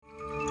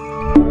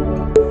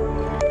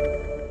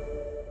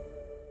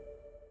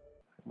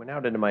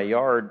out into my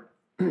yard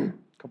a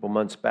couple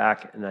months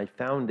back, and I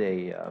found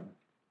a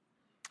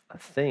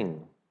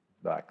thing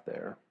back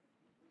there.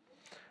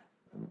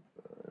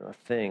 A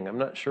thing. I'm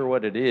not sure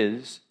what it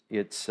is.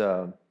 It's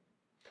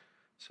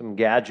some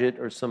gadget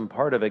or some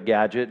part of a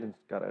gadget.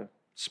 It's got a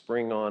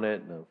spring on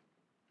it and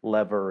a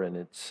lever, and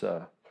it's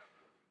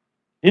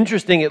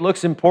interesting. It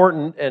looks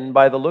important, and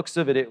by the looks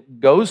of it, it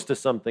goes to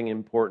something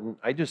important.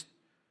 I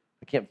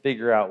can't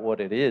figure out what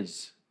it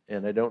is,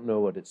 and I don't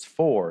know what it's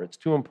for. It's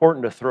too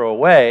important to throw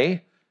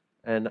away,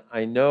 and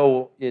I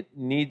know it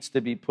needs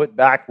to be put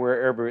back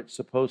wherever it's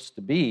supposed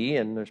to be,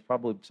 and there's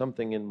probably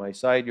something in my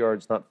side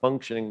yard's not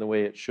functioning the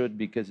way it should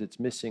because it's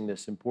missing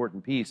this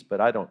important piece,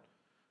 but I don't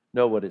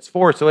know what it's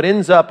for. So it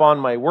ends up on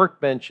my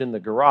workbench in the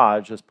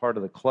garage as part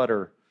of the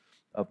clutter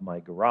of my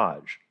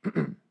garage.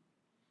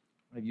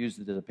 I've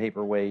used it as a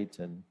paperweight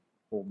and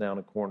hold down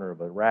a corner of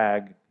a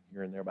rag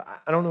here and there, but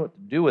I don't know what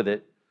to do with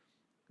it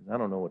because I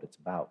don't know what it's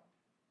about.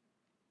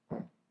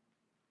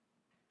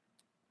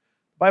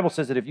 The Bible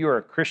says that if you are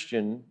a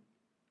Christian,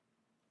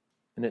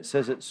 and it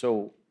says it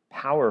so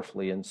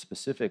powerfully and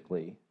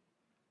specifically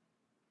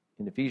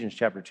in Ephesians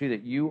chapter 2,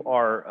 that you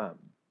are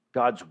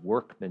God's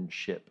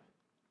workmanship.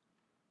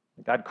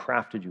 God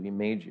crafted you, He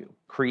made you.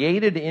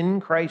 Created in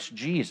Christ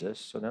Jesus,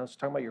 so now let's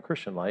talk about your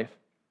Christian life,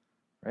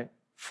 right?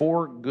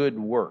 For good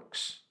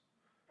works.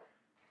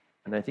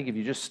 And I think if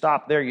you just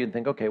stop there, you'd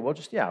think, okay, well,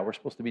 we're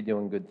supposed to be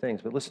doing good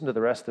things. But listen to the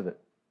rest of it,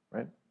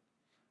 right?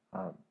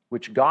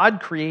 Which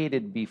God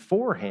created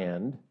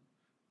beforehand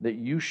that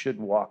you should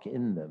walk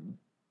in them.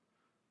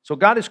 So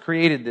God has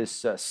created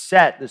this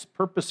this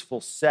purposeful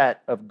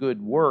set of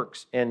good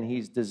works, and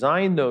He's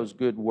designed those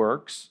good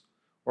works,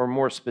 or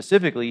more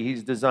specifically,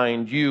 He's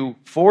designed you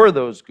for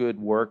those good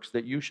works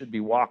that you should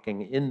be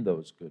walking in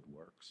those good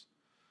works,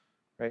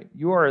 right?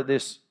 You are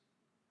this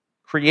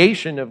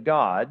creation of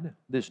God,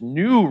 this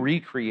new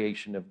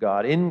recreation of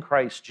God in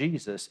Christ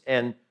Jesus,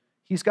 and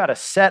He's got a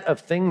set of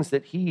things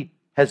that He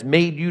has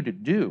made you to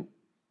do.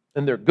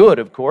 And they're good,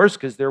 of course,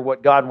 because they're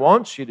what God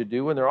wants you to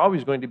do, and they're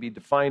always going to be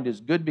defined as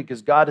good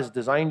because God has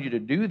designed you to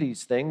do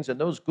these things, and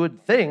those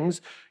good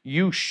things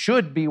you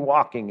should be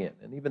walking in.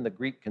 And even the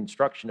Greek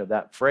construction of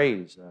that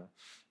phrase,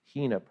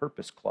 hina,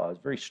 purpose clause,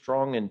 very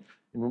strong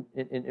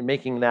in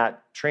making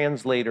that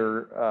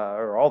translator,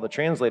 or all the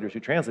translators who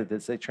translate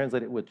this, they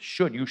translate it with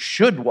should. You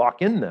should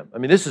walk in them. I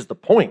mean, this is the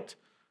point,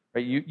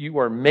 right? You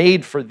are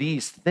made for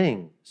these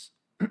things.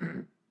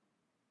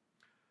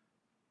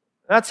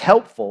 That's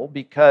helpful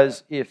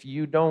because if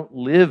you don't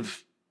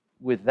live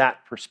with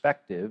that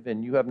perspective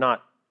and you have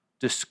not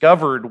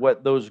discovered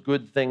what those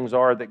good things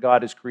are that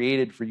God has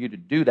created for you to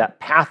do,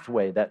 that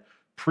pathway, that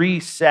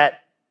preset,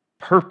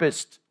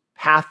 purposed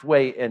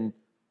pathway and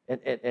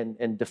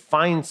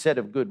defined set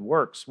of good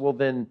works, well,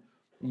 then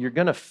you're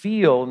going to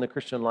feel in the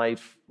Christian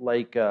life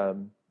like a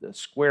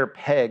square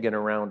peg in a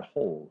round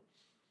hole.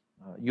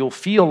 You'll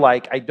feel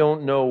like, I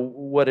don't know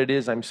what it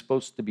is I'm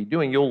supposed to be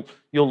doing.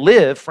 You'll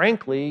live,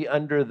 frankly,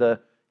 under the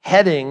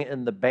heading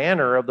and the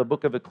banner of the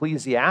book of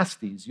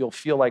Ecclesiastes. You'll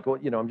feel like, well,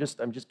 I'm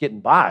just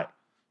getting by.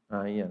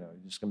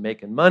 Just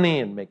making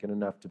money and making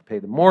enough to pay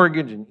the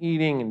mortgage and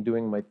eating and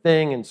doing my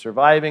thing and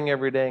surviving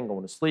every day and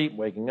going to sleep,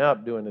 waking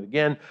up, doing it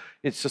again.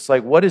 It's just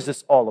like, what is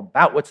this all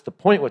about? What's the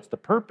point? What's the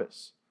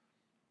purpose?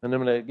 And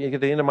I'm going to get to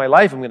the end of my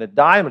life. I'm going to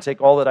die. I'm going to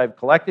take all that I've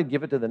collected,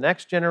 give it to the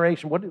next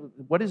generation.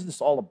 What is this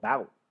all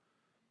about?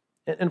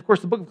 And of course,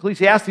 the book of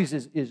Ecclesiastes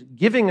is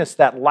giving us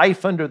that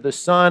life under the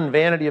sun,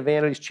 vanity of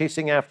vanities,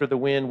 chasing after the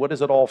wind. What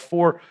is it all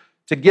for?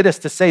 To get us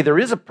to say there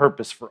is a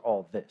purpose for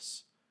all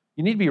this.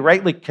 You need to be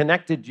rightly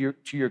connected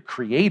to your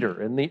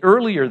Creator, and the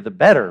earlier the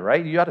better,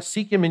 right? You ought to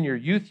seek Him in your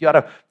youth. You ought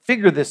to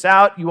figure this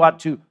out. You ought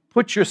to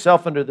put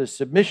yourself under the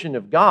submission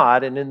of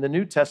God, and in the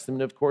New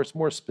Testament, of course,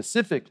 more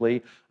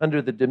specifically,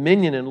 under the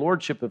dominion and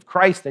lordship of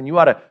Christ, and you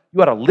ought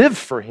to live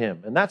for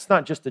Him. And that's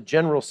not just a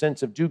general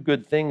sense of do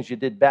good things, you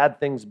did bad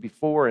things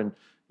before, and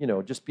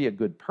just be a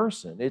good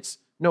person.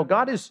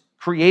 God has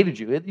created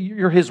you.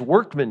 You're His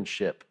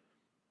workmanship,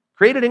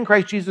 created in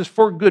Christ Jesus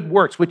for good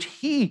works, which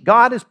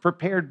God has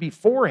prepared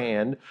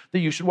beforehand that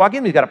you should walk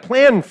in. He's got a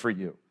plan for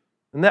you.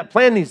 And that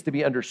plan needs to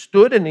be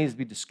understood and needs to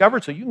be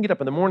discovered so you can get up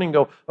in the morning and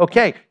go,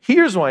 okay,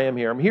 here's why I'm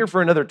here. I'm here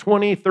for another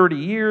 20, 30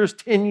 years,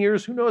 10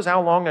 years, who knows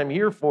how long I'm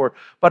here for,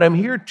 but I'm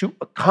here to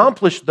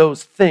accomplish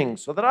those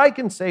things so that I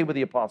can say with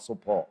the Apostle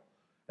Paul,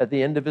 at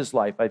the end of his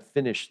life, I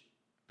finished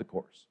the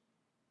course.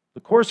 The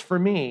course for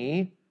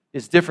me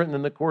is different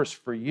than the course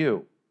for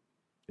you.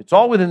 It's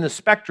all within the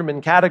spectrum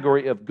and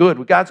category of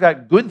good. God's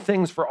got good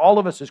things for all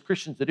of us as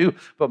Christians to do,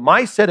 but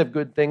my set of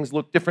good things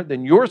look different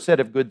than your set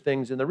of good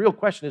things. And the real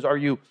question is, are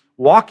you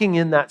walking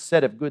in that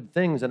set of good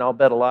things? And I'll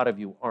bet a lot of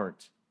you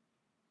aren't.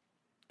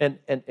 And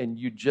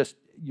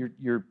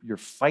you're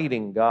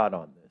fighting God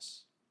on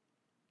this.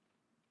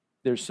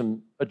 There's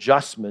some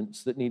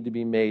adjustments that need to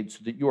be made so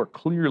that you are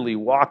clearly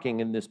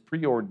walking in this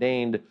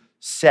preordained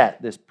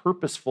set, this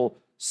purposeful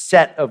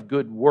set of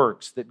good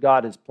works that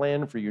God has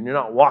planned for you, and you're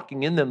not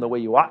walking in them the way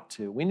you ought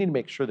to. We need to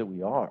make sure that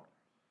we are.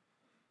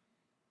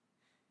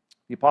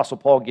 The Apostle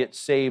Paul gets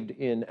saved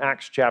in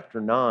Acts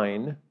chapter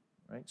 9,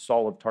 right?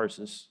 Saul of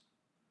Tarsus.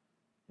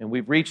 And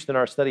we've reached in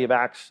our study of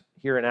Acts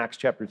here in Acts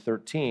chapter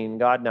 13,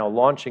 God now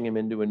launching him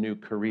into a new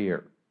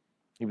career.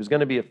 He was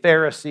going to be a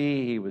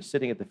Pharisee. He was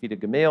sitting at the feet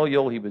of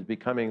Gamaliel. He was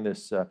becoming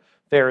this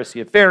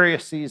Pharisee of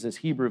Pharisees, this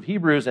Hebrew of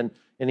Hebrews. And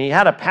he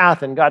had a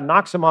path, and God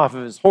knocks him off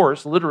of his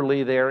horse,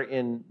 literally there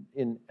in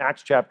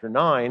Acts chapter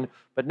 9.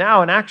 But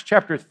now in Acts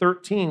chapter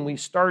 13, we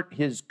start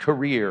his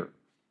career.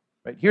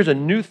 Right? Here's a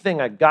new thing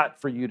I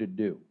got for you to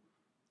do.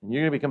 And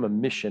you're going to become a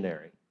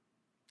missionary.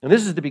 And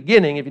this is the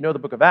beginning, if you know the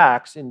book of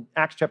Acts. In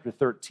Acts chapter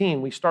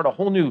 13, we start a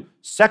whole new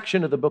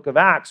section of the book of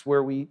Acts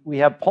where we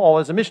have Paul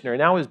as a missionary.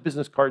 Now his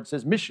business card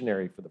says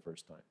missionary for the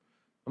first time.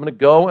 I'm going to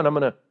go and I'm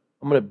going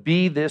to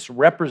be this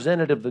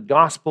representative of the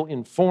gospel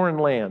in foreign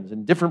lands,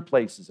 in different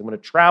places. I'm going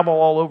to travel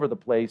all over the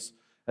place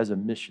as a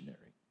missionary.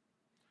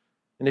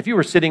 And if you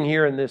were sitting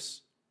here in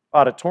this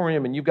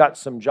auditorium and you've got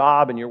some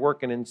job and you're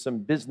working in some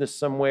business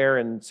somewhere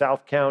in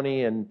South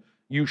County and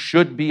you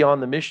should be on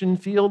the mission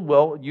field,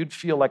 well, you'd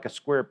feel like a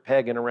square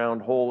peg in a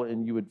round hole,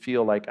 and you would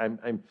feel like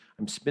I'm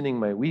spinning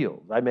my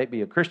wheels. I might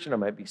be a Christian, I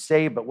might be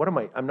saved, but what am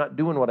I? I'm not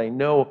doing what I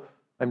know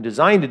I'm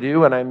designed to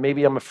do, and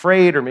maybe I'm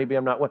afraid, or maybe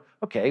I'm not.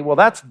 Okay, well,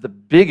 that's the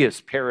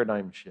biggest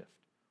paradigm shift.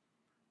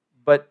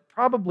 But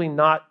probably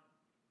not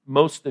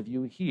most of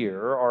you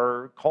here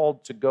are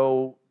called to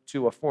go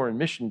to a foreign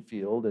mission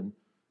field and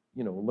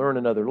learn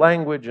another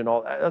language and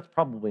all that. That's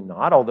probably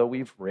not, although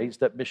we've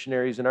raised up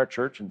missionaries in our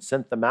church and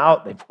sent them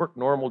out. They've worked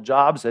normal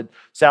jobs at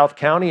South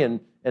County, and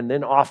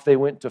then off they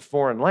went to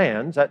foreign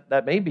lands.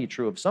 That may be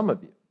true of some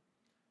of you.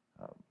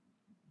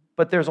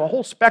 But there's a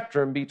whole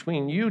spectrum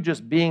between you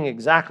just being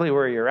exactly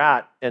where you're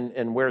at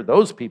and where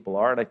those people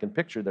are, and I can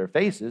picture their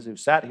faces, who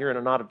sat here in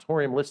an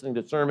auditorium listening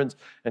to sermons,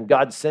 and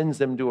God sends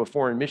them to a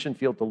foreign mission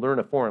field to learn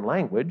a foreign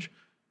language.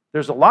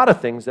 There's a lot of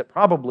things that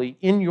probably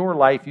in your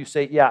life you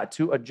say, yeah,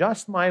 to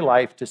adjust my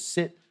life to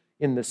sit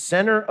in the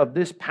center of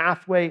this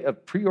pathway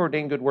of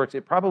preordained good works,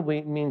 it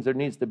probably means there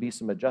needs to be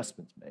some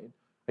adjustments made.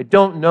 I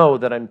don't know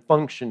that I'm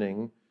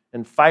functioning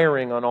and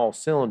firing on all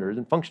cylinders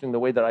and functioning the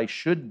way that I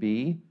should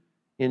be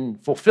in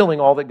fulfilling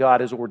all that God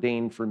has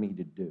ordained for me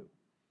to do.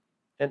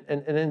 And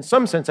in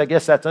some sense, I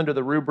guess that's under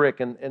the rubric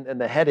and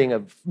the heading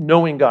of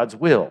knowing God's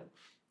will.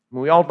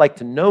 And we all like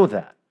to know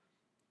that.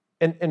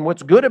 And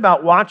what's good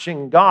about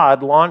watching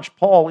God launch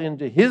Paul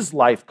into his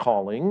life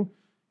calling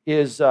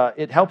is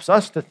it helps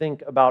us to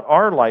think about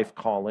our life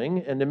calling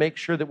and to make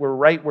sure that we're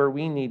right where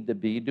we need to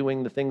be,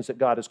 doing the things that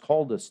God has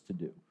called us to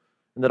do.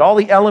 And that all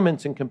the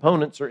elements and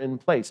components are in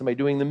place. Am I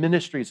doing the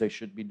ministries I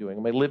should be doing?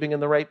 Am I living in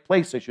the right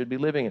place I should be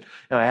living in?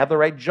 Am I have the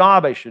right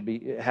job I should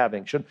be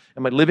having?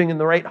 Am I living in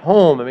the right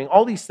home? I mean,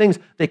 all these things,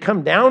 they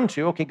come down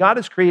to, okay, God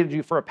has created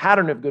you for a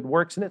pattern of good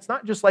works, and it's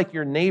not just like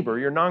your neighbor,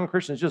 your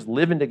non-Christian is just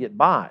living to get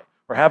by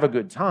or have a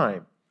good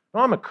time.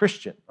 No, I'm a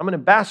Christian. I'm an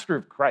ambassador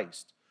of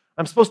Christ.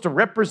 I'm supposed to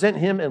represent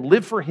him and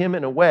live for him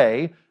in a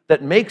way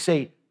that makes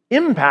an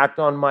impact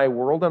on my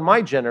world and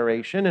my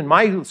generation and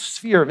my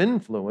sphere of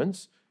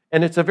influence.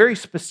 And it's a very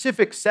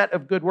specific set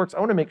of good works. I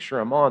want to make sure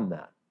I'm on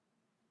that.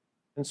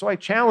 And so I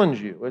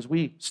challenge you as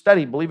we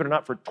study, believe it or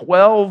not, for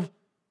 12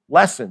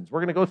 lessons.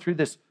 We're going to go through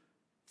this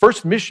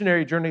first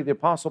missionary journey of the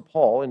Apostle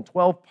Paul in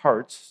 12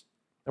 parts.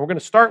 And we're going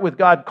to start with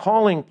God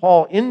calling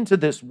Paul into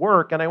this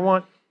work. And I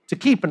want to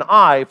keep an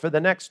eye for the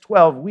next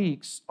 12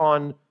 weeks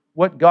on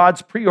what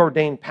God's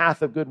preordained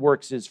path of good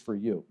works is for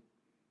you.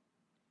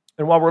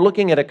 And while we're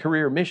looking at a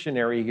career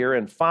missionary here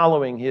and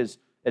following his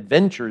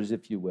adventures,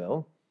 if you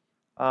will,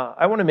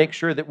 I want to make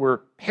sure that we're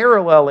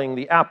paralleling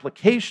the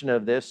application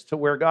of this to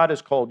where God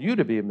has called you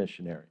to be a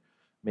missionary.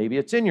 Maybe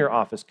it's in your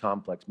office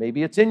complex.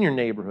 Maybe it's in your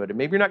neighborhood. And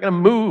maybe you're not going to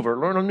move or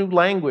learn a new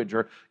language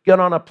or get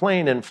on a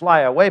plane and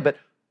fly away. But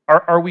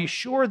are we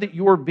sure that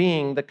you're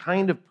being the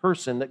kind of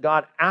person that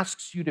God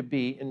asks you to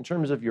be in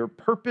terms of your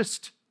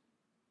purposed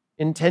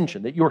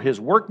intention, that you're his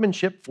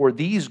workmanship for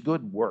these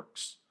good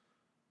works?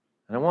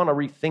 And I want to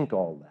rethink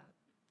all that.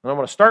 And I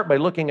want to start by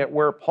looking at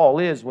where Paul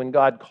is when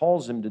God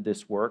calls him to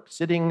this work,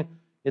 sitting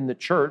in the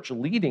church,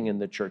 leading in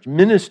the church,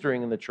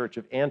 ministering in the church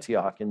of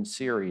Antioch in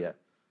Syria.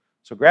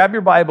 So grab your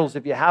Bibles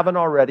if you haven't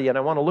already, and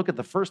I want to look at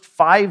the first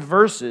 5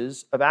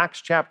 verses of Acts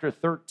chapter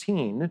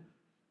 13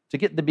 to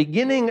get the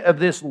beginning of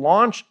this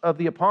launch of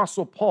the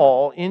Apostle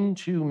Paul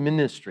into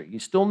ministry.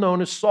 He's still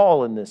known as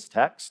Saul in this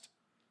text,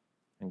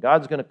 and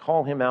God's going to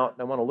call him out,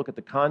 and I want to look at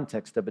the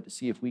context of it to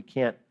see if we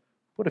can't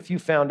put a few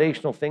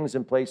foundational things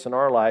in place in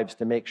our lives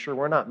to make sure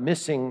we're not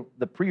missing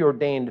the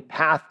preordained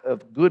path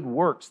of good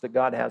works that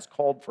God has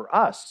called for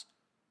us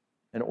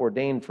and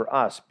ordained for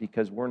us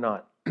because we're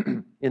not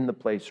in the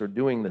place or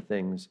doing the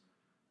things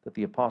that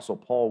the Apostle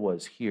Paul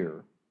was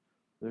here.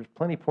 There's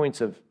plenty of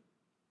points of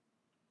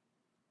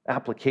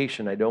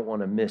application I don't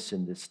want to miss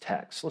in this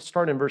text. Let's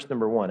start in verse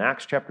number 1,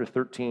 Acts chapter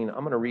 13. I'm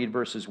going to read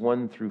verses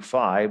 1 through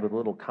 5 with a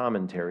little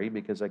commentary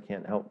because I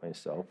can't help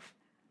myself.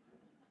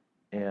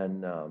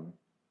 And I'm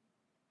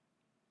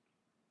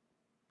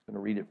going to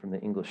read it from the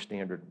English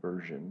Standard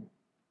Version.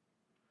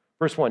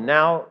 Verse 1,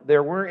 now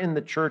there were in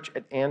the church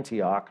at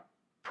Antioch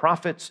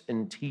prophets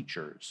and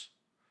teachers,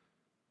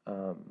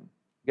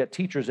 We got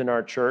teachers in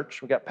our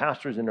church. We got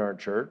pastors in our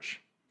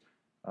church.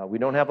 We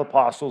don't have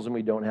apostles and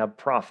we don't have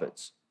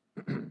prophets.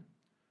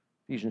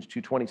 Ephesians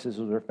 2:20 says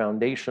those are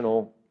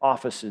foundational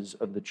offices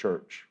of the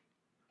church.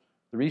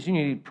 The reason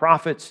you need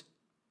prophets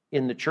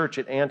in the church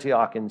at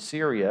Antioch in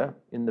Syria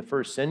in the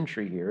first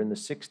century here, in the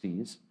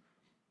 60s,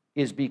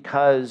 is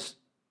because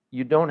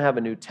you don't have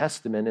a New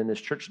Testament, and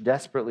this church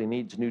desperately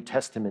needs New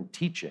Testament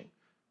teaching.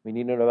 We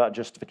need to know about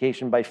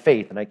justification by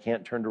faith, and I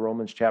can't turn to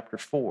Romans chapter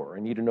 4. I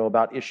need to know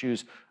about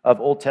issues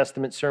of Old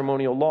Testament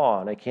ceremonial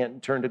law, and I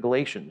can't turn to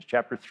Galatians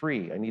chapter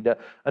 3. I need to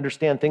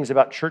understand things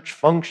about church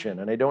function,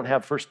 and I don't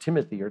have 1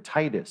 Timothy or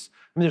Titus.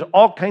 I mean, there's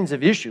all kinds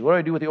of issues. What do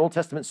I do with the Old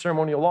Testament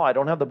ceremonial law? I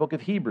don't have the book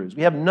of Hebrews.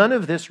 We have none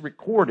of this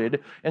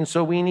recorded, and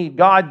so we need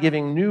God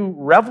giving new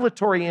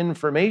revelatory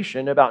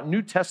information about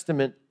New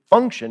Testament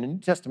function and New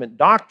Testament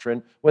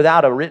doctrine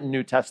without a written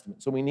New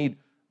Testament. So we need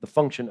the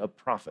function of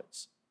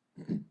prophets.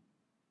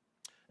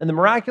 And the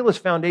miraculous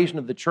foundation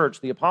of the church,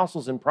 the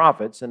apostles and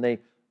prophets, and they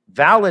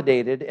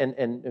validated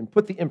and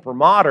put the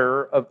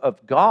imprimatur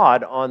of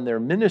God on their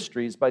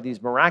ministries by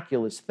these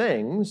miraculous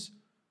things,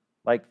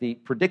 like the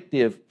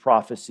predictive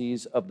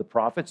prophecies of the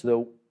prophets,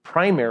 though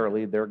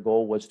primarily their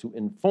goal was to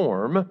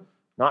inform,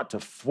 not to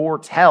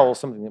foretell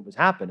something that was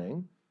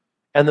happening,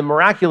 and the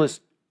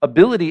miraculous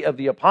ability of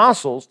the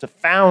apostles to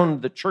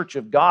found the church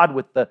of God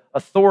with the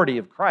authority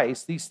of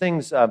Christ. These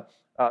things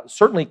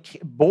certainly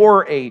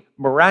bore a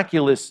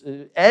miraculous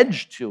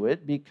edge to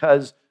it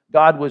because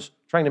God was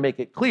trying to make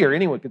it clear.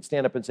 Anyone could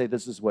stand up and say,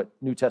 this is what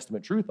New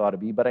Testament truth ought to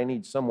be, but I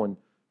need someone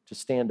to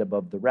stand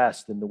above the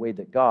rest in the way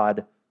that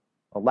God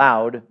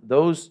allowed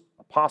those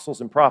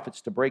apostles and prophets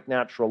to break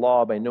natural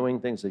law by knowing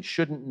things they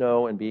shouldn't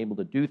know and be able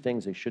to do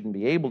things they shouldn't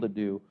be able to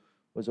do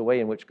was a way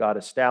in which God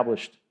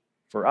established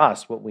for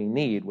us what we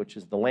need, which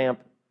is the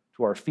lamp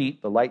to our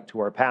feet, the light to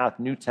our path,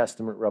 New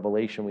Testament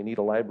revelation. We need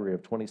a library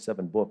of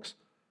 27 books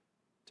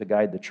to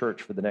guide the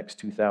church for the next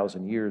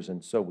 2,000 years,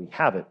 and so we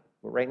have it.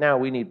 But right now,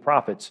 we need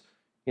prophets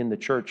in the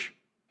church,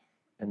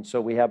 and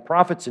so we have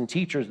prophets and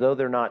teachers, though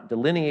they're not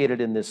delineated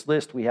in this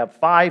list. We have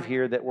 5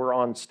 here that were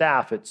on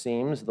staff, it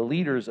seems, the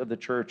leaders of the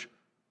church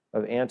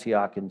of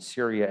Antioch in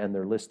Syria, and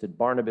they're listed.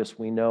 Barnabas,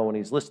 we know, and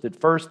he's listed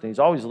first, and he's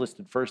always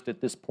listed first at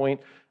this point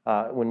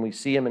when we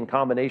see him in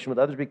combination with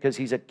others because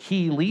he's a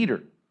key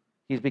leader.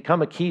 He's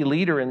become a key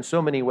leader in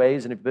so many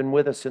ways, and if you've been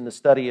with us in the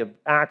study of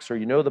Acts, or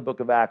you know the book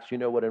of Acts, you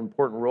know what an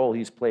important role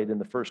he's played in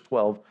the first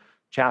 12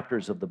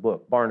 chapters of the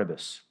book.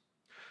 Barnabas.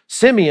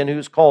 Simeon,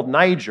 who's called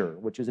Niger,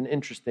 which is an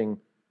interesting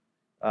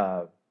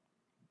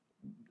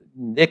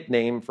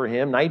nickname for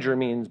him. Niger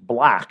means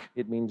black.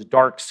 It means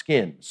dark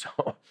skin.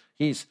 So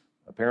he's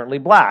apparently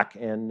black,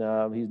 and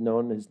he's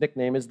known, his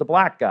nickname is the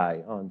black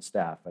guy on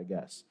staff, I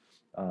guess.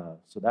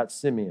 So that's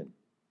Simeon.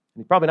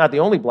 And he's probably not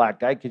the only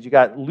black guy because you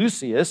got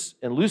Lucius,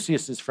 and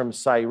Lucius is from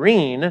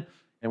Cyrene,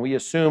 and we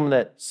assume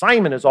that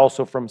Simon is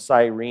also from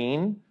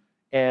Cyrene,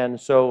 and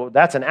so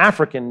that's an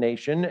African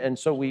nation, and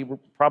so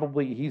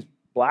he's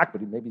black,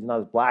 but maybe he's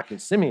not as black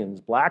as Simeon's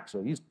black,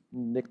 so his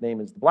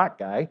nickname is the black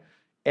guy.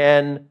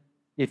 And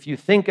if you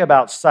think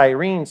about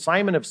Cyrene,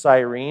 Simon of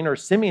Cyrene, or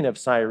Simeon of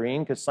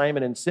Cyrene, because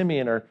Simon and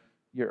Simeon are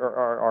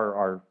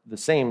the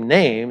same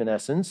name in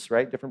essence,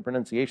 right? Different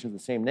pronunciations of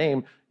the same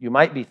name. You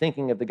might be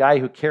thinking of the guy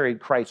who carried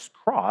Christ's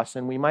cross,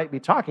 and we might be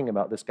talking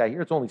about this guy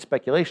here. It's only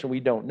speculation.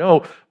 We don't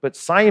know. But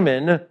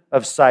Simon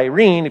of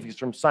Cyrene, if he's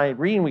from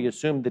Cyrene, we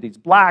assume that he's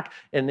black.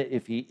 And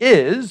if he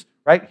is,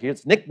 right,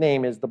 his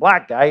nickname is the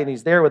black guy, and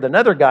he's there with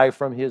another guy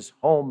from his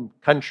home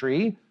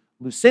country,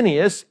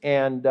 Licinius,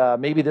 and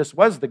maybe this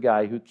was the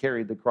guy who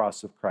carried the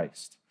cross of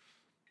Christ,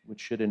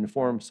 which should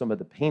inform some of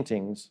the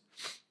paintings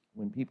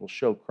when people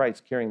show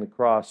Christ carrying the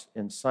cross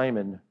and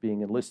Simon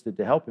being enlisted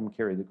to help him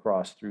carry the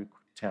cross through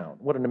town.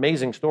 What an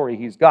amazing story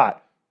he's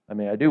got. I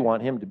mean, I do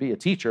want him to be a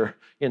teacher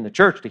in the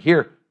church to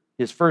hear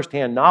his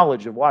firsthand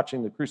knowledge of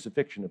watching the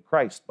crucifixion of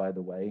Christ, by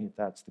the way, if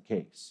that's the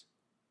case.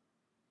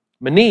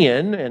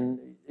 Manaen, and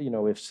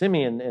if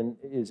Simeon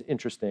is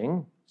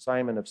interesting,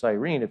 Simon of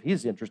Cyrene, if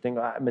he's interesting,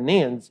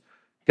 Manaen's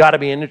got to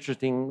be an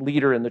interesting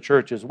leader in the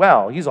church as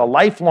well. He's a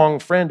lifelong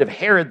friend of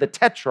Herod the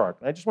Tetrarch.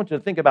 And I just want you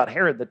to think about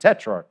Herod the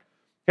Tetrarch.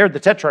 Herod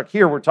the Tetrarch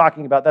here we're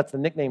talking about, that's the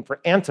nickname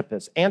for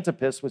Antipas.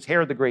 Antipas was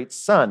Herod the Great's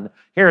son.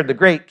 Herod the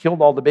Great killed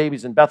all the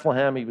babies in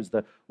Bethlehem. He was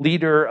the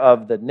leader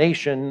of the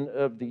nation,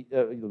 of the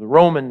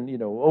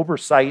Roman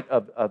oversight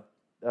of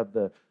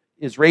the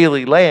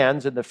Israeli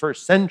lands in the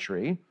first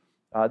century.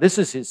 This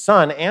is his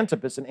son,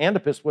 Antipas, and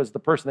Antipas was the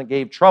person that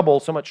gave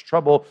so much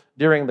trouble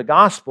during the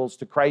Gospels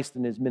to Christ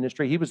in his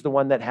ministry. He was the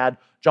one that had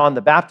John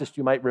the Baptist,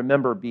 you might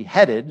remember,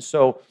 beheaded.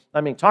 So,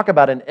 talk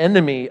about an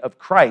enemy of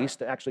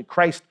Christ. Actually,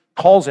 Christ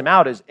calls him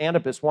out as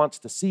Antipas wants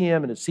to see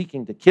him and is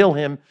seeking to kill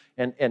him,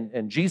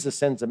 and Jesus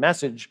sends a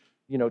message,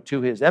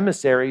 to his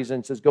emissaries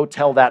and says, go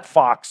tell that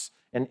fox.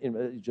 And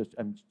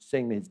I'm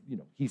saying that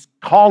he's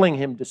calling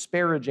him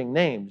disparaging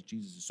names,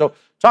 Jesus. So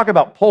talk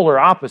about polar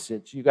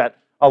opposites. You got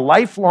a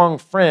lifelong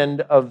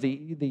friend of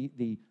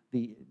the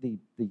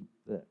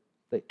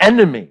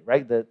enemy,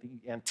 right? The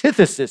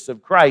antithesis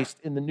of Christ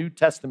in the New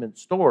Testament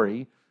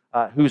story,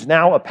 who's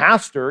now a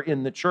pastor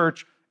in the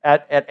church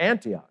at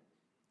Antioch.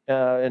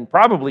 And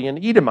probably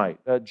an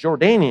Edomite,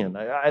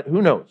 Jordanian,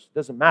 who knows?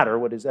 Doesn't matter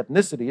what his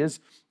ethnicity is,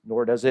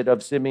 nor does it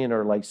of Simeon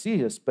or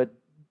Lysias, but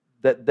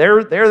that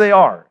there they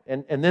are.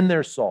 And then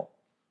there's Saul.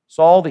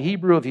 Saul, the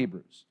Hebrew of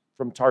Hebrews,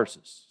 from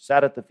Tarsus,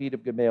 sat at the feet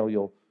of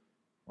Gamaliel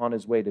on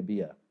his way to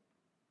be a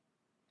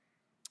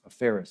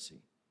Pharisee.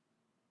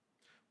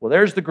 Well,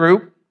 there's the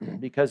group,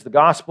 because the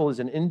gospel is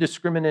an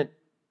indiscriminate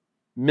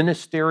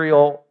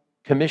ministerial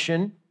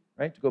commission,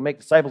 right? To go make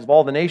disciples of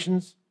all the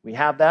nations. We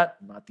have that,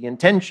 not the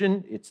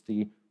intention, it's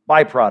the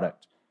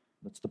byproduct.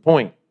 That's the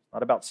point.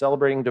 Not about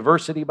celebrating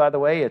diversity, by the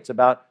way. It's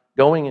about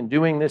going and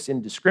doing this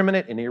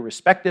indiscriminate and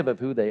irrespective of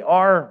who they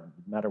are.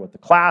 Doesn't matter what the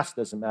class,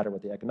 doesn't matter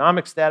what the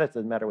economic status,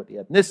 doesn't matter what the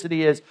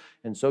ethnicity is.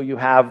 And so you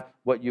have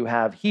what you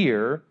have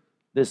here,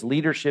 this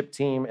leadership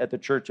team at the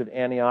church of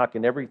Antioch,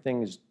 and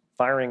everything is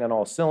firing on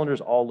all cylinders,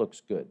 all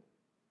looks good.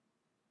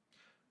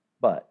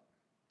 But,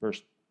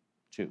 verse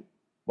 2,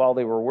 while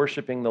they were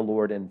worshiping the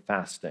Lord and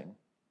fasting,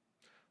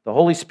 the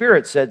Holy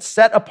Spirit said,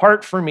 "Set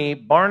apart for me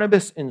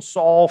Barnabas and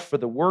Saul for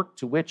the work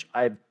to which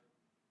I've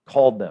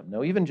called them."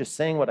 Now, even just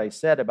saying what I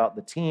said about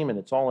the team and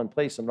it's all in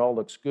place and it all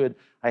looks good,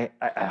 I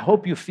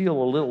hope you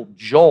feel a little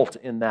jolt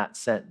in that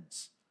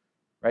sentence,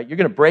 right? You're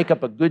going to break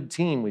up a good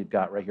team we've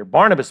got right here.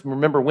 Barnabas,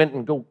 remember,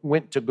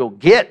 went to go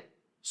get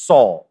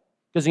Saul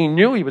because he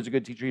knew he was a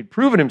good teacher. He'd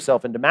proven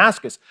himself in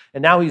Damascus,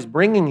 and now he's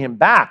bringing him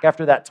back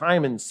after that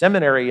time in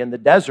seminary in the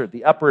desert,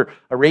 the upper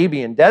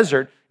Arabian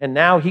desert, and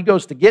now he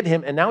goes to get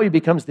him, and now he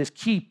becomes this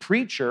key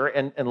preacher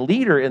and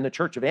leader in the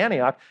church of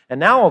Antioch, and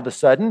now all of a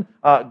sudden,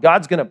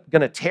 God's going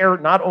to tear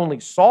not only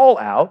Saul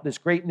out, this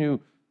great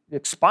new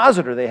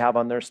expositor they have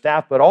on their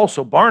staff, but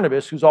also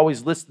Barnabas, who's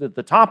always listed at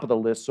the top of the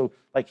list, so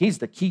like he's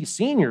the key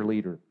senior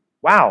leader.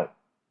 Wow.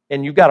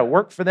 And you've got to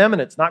work for them,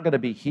 and it's not going to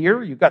be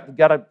here. You're going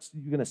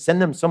to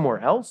send them somewhere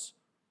else.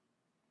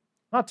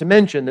 Not to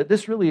mention that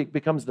this really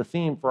becomes the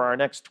theme for our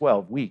next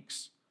 12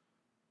 weeks.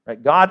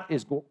 Right? God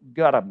has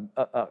got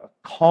a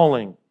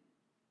calling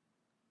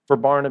for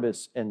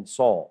Barnabas and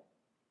Saul,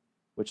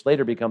 which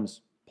later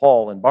becomes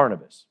Paul and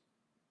Barnabas.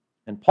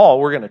 And Paul,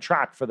 we're going to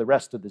track for the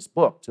rest of this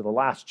book to the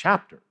last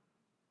chapter.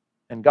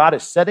 And God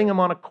is setting him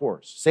on a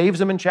course,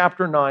 saves him in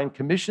chapter 9,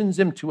 commissions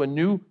him to a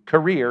new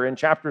career in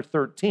chapter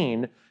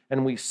 13,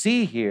 and we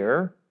see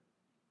here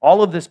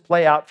all of this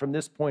play out from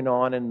this point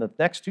on. In the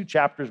next 2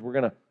 chapters we're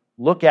going to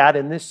look at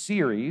in this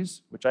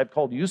series, which I've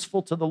called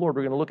Useful to the Lord,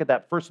 we're going to look at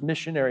that first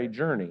missionary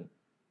journey.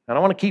 And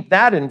I want to keep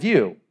that in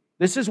view.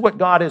 This is what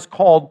God has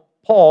called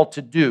Paul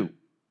to do.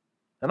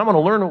 And I'm going to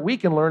learn what we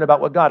can learn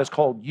about what God has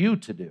called you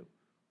to do.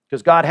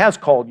 Because God has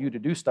called you to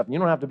do stuff. And you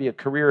don't have to be a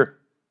career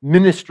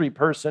ministry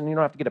person. You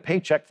don't have to get a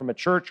paycheck from a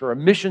church or a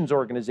missions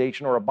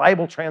organization or a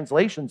Bible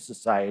translation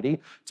society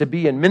to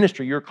be in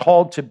ministry. You're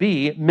called to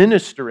be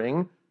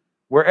ministering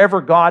wherever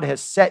God has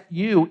set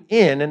you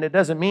in. And it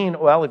doesn't mean,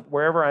 well,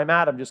 wherever I'm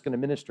at, I'm just going to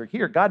minister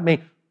here. God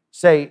may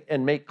say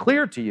and make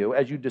clear to you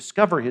as you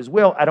discover his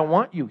will, I don't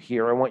want you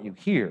here, I want you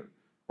here.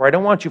 Or I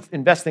don't want you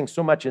investing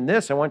so much in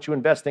this, I want you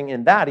investing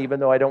in that, even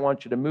though I don't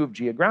want you to move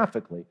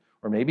geographically.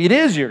 Or maybe it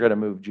is you're going to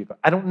move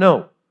geographically. I don't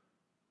know.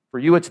 For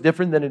you, it's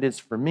different than it is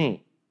for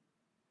me.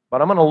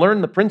 But I'm going to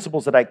learn the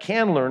principles that I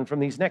can learn from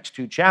these next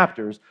 2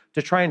 chapters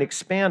to try and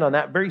expand on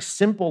that very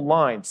simple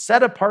line.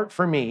 Set apart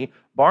for me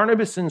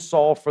Barnabas and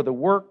Saul for the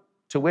work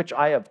to which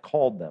I have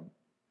called them.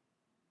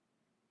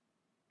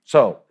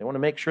 So they want to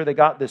make sure they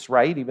got this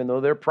right, even though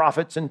they're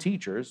prophets and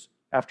teachers.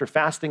 After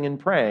fasting and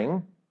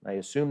praying, I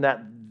assume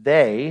that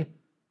they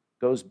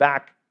goes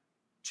back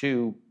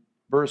to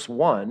verse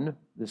 1,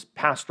 this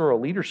pastoral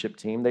leadership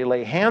team. They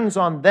lay hands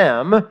on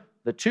them,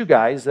 the 2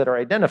 guys that are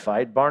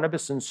identified,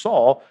 Barnabas and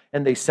Saul,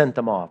 and they sent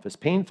them off. As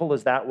painful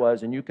as that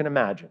was, and you can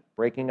imagine,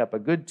 breaking up a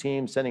good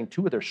team, sending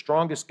 2 of their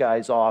strongest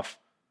guys off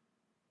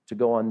to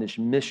go on this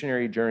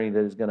missionary journey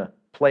that is going to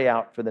play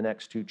out for the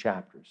next 2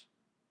 chapters.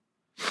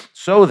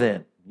 So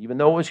then, even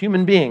though it was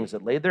human beings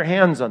that laid their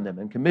hands on them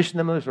and commissioned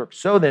them to this work,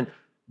 so then,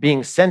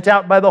 being sent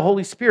out by the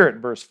Holy Spirit,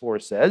 verse 4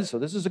 says, so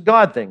this is a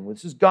God thing,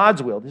 this is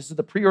God's will, this is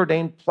the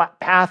preordained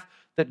path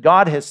that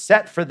God has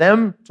set for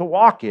them to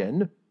walk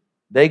in,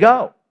 they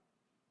go.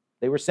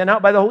 They were sent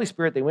out by the Holy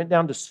Spirit. They went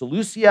down to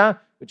Seleucia,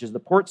 which is the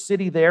port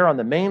city there on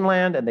the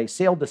mainland, and they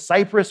sailed to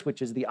Cyprus,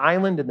 which is the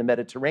island in the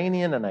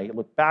Mediterranean. And I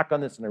look back on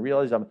this and I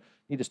realize I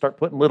need to start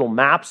putting little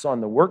maps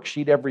on the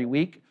worksheet every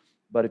week.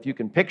 But if you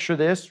can picture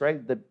this, right,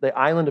 the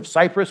island of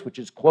Cyprus, which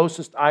is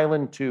closest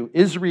island to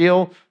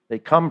Israel, they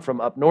come from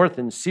up north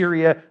in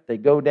Syria. They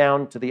go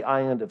down to the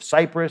island of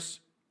Cyprus.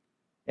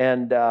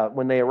 And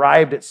when they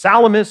arrived at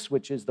Salamis,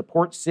 which is the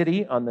port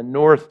city on the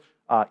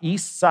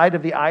northeast side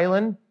of the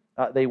island,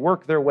 they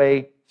work their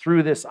way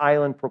through this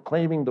island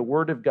proclaiming the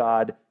word of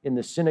God in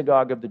the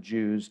synagogue of the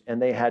Jews,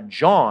 and they had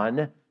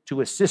John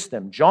to assist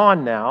them.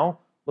 John now,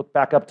 look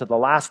back up to the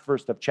last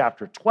verse of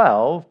chapter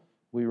 12.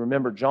 We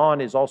remember John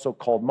is also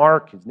called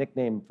Mark. His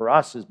nickname for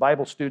us as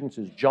Bible students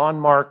is John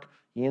Mark.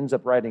 He ends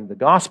up writing the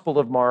Gospel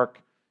of Mark,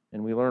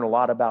 and we learn a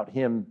lot about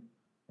him,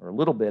 or a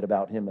little bit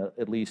about him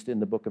at least, in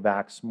the book of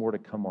Acts. More to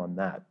come on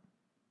that.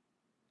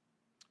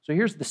 So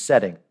here's the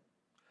setting.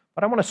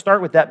 But I want to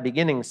start with that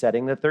beginning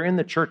setting, that they're in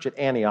the church at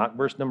Antioch,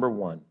 verse number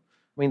 1.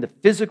 I mean, the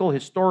physical,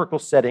 historical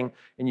setting,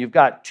 and you've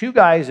got two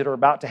guys that are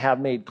about to have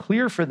made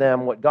clear for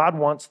them what God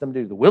wants them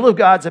to do. The will of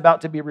God's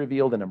about to be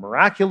revealed in a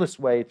miraculous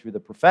way through the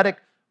prophetic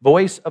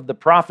voice of the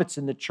prophets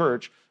in the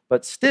church,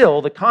 but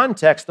still the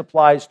context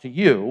applies to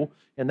you,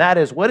 and that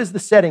is, what is the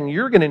setting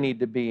you're going to need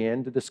to be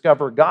in to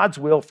discover God's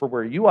will for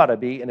where you ought to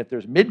be, and if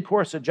there's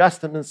mid-course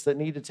adjustments that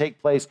need to take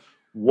place,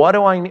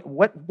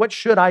 what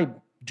should I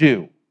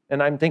do?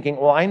 And I'm thinking,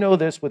 well, I know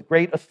this with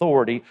great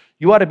authority.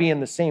 You ought to be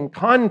in the same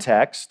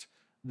context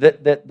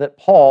that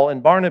Paul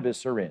and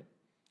Barnabas are in.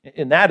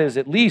 And that is,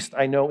 at least,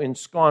 I know,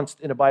 ensconced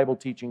in a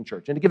Bible-teaching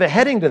church. And to give a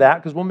heading to that,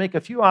 because we'll make a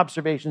few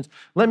observations,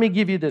 let me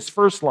give you this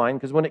first line,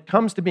 because when it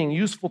comes to being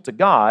useful to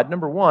God,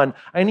 number one,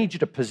 I need you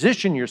to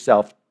position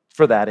yourself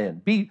for that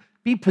end. Be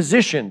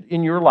positioned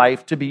in your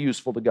life to be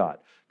useful to God,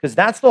 because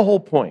that's the whole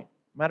point.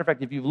 Matter of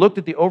fact, if you've looked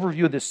at the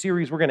overview of this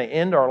series, we're going to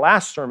end our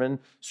last sermon,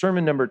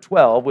 sermon number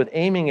 12, with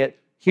aiming at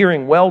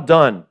hearing, well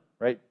done,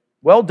 right?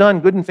 Well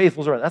done, good and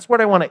faithful servant. That's what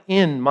I want to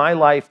end my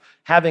life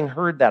having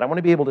heard that. I want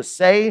to be able to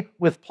say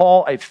with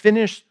Paul, I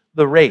finished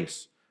the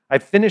race. I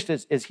finished,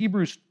 as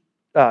Hebrews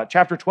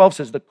chapter 12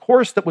 says, the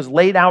course that was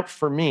laid out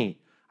for me.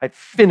 I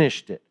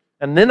finished it.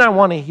 And then I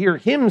want to hear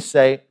him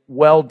say,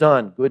 well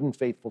done, good and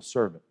faithful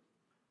servant.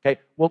 Okay,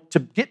 well, to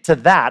get to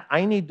that,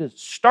 I need to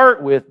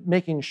start with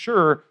making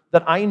sure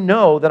that I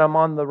know that I'm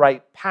on the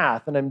right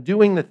path and I'm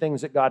doing the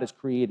things that God has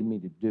created me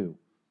to do.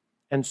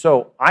 And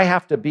so I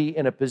have to be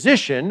in a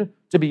position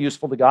to be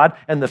useful to God.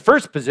 And the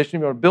first position,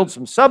 we're going to build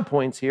some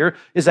subpoints here,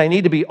 is I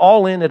need to be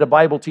all in at a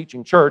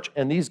Bible-teaching church,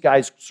 and these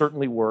guys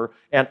certainly were.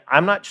 And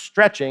I'm not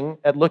stretching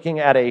at looking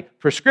at a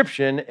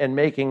prescription and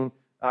making,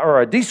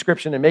 or a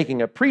description and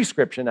making a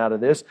prescription out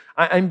of this.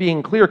 I'm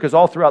being clear, because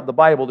all throughout the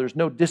Bible, there's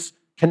no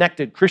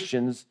disconnected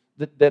Christians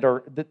that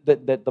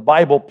the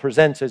Bible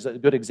presents as a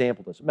good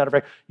example of this. As a matter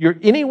of fact,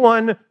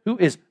 anyone who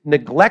is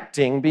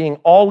neglecting being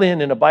all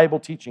in a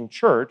Bible-teaching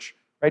church,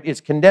 right,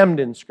 is condemned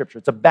in Scripture.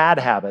 It's a bad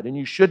habit, and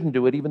you shouldn't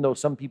do it, even though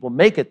some people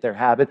make it their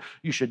habit.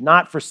 You should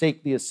not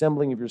forsake the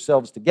assembling of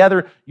yourselves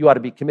together. You ought to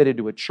be committed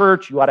to a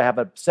church. You ought to have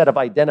a set of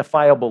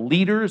identifiable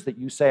leaders that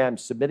you say, I'm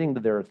submitting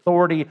to their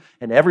authority,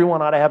 and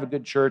everyone ought to have a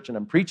good church, and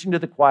I'm preaching to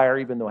the choir,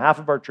 even though half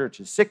of our church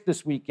is sick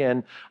this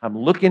weekend. I'm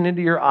looking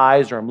into your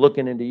eyes, or I'm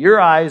looking into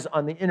your eyes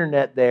on the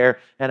internet there,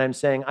 and I'm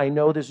saying, I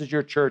know this is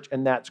your church,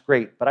 and that's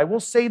great. But I will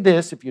say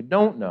this, if you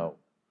don't know,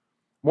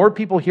 more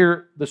people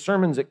hear the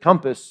sermons at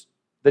Compass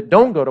that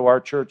don't go to our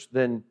church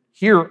than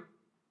hear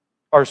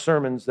our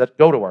sermons that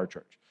go to our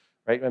church,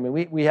 right? I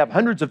mean, we have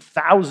hundreds of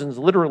thousands,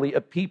 literally,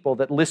 of people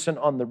that listen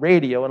on the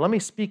radio, and let me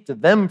speak to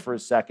them for a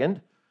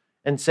second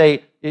and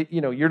say,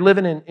 you're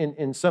living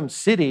in some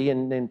city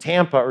in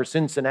Tampa or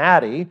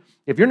Cincinnati.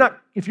 If you're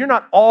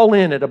not all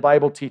in at a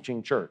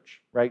Bible-teaching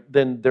church, right,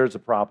 then there's a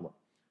problem.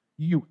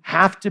 You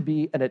have to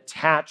be an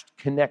attached,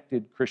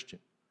 connected Christian.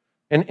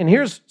 And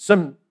here's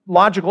some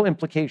logical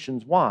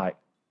implications why.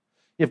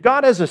 If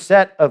God has a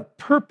set of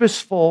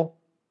purposeful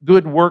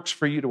good works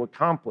for you to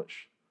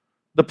accomplish,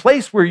 the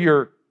place where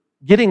you're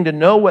getting to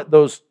know what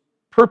those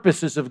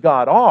purposes of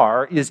God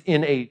are is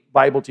in a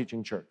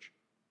Bible-teaching church.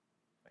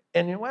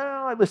 And,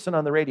 well, I listen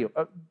on the radio.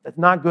 That's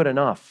not good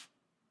enough.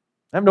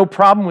 I have no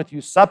problem with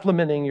you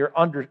supplementing your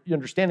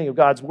understanding of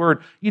God's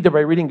Word either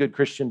by reading good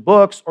Christian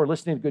books or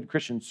listening to good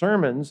Christian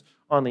sermons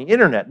on the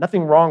internet.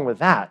 Nothing wrong with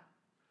that.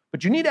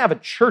 But you need to have a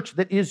church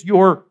that is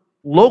your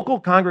local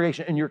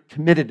congregation, and you're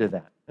committed to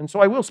that. And so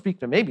I will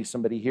speak to maybe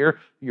somebody here.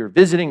 You're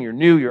visiting, you're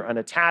new, you're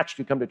unattached,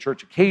 you come to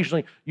church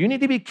occasionally. You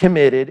need to be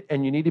committed,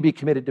 and you need to be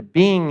committed to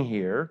being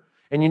here,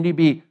 and you need to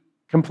be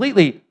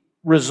completely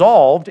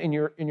resolved in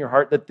your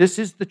heart that this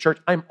is the church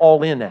I'm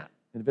all in at.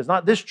 And if it's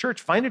not this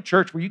church, find a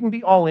church where you can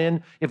be all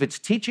in. If it's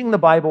teaching the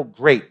Bible,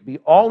 great. Be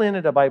all in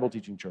at a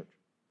Bible-teaching church.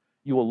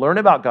 You will learn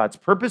about God's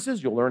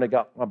purposes. You'll learn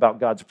about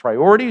God's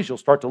priorities. You'll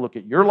start to look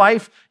at your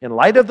life in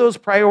light of those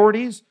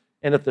priorities.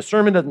 And if the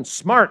sermon doesn't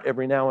smart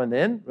every now and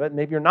then,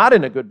 maybe you're not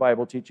in a good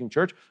Bible-teaching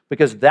church,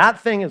 because that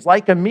thing is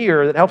like a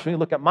mirror that helps me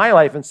look at my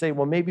life and say,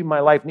 well, maybe my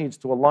life needs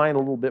to align a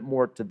little bit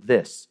more to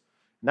this.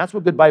 And that's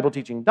what good Bible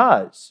teaching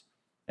does.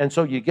 And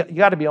so you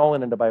got to be all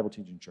in a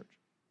Bible-teaching church.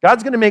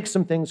 God's going to make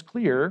some things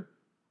clear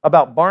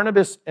about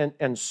Barnabas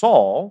and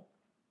Saul,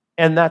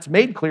 and that's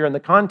made clear in the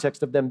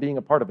context of them being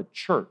a part of a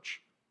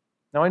church.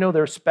 Now, I know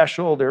they're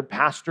special, they're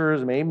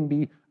pastors, may even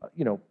be,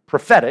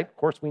 prophetic. Of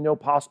course, we know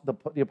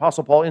the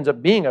Apostle Paul ends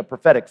up being a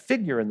prophetic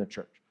figure in the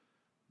church.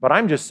 But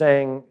I'm just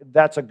saying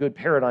that's a good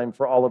paradigm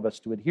for all of us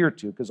to adhere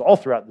to, because all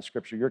throughout the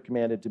Scripture, you're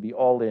commanded to be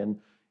all in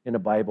a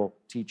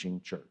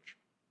Bible-teaching church.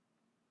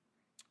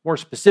 More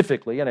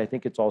specifically, and I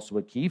think it's also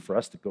a key for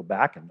us to go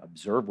back and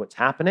observe what's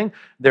happening,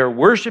 they're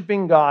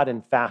worshiping God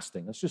and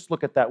fasting. Let's just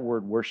look at that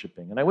word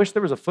worshiping. And I wish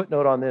there was a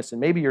footnote on this,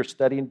 and maybe your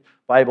studying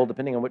Bible,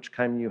 depending on which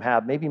kind you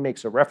have, maybe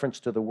makes a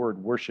reference to the word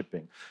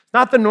worshiping. It's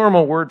not the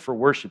normal word for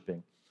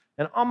worshiping.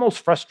 and almost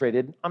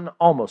frustrated. I'm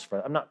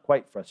not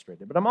quite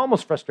frustrated, but I'm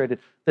almost frustrated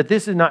that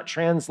this is not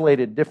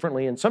translated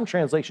differently. And some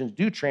translations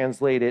do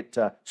translate it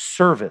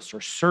service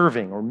or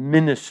serving or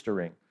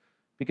ministering,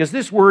 because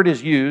this word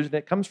is used, and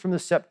it comes from the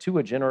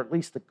Septuagint, or at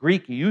least the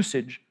Greek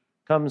usage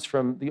comes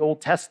from the Old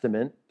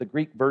Testament, the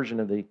Greek version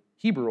of the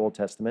Hebrew Old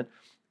Testament,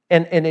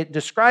 and it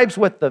describes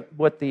what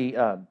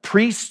the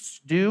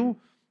priests do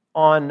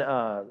on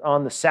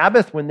the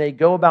Sabbath when they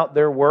go about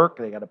their work.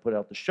 They got to put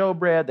out the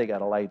showbread, they got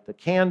to light the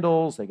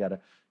candles, they got to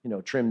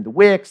trim the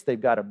wicks,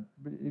 they've got to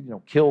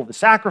kill the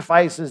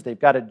sacrifices, they've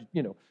got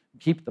to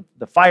keep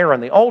the fire on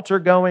the altar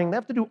going. They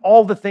have to do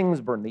all the things,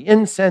 burn the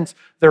incense.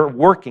 They're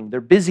working, they're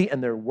busy,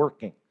 and they're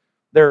working.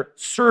 They're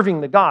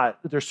serving God,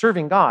 but they're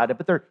serving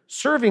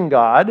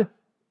God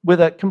with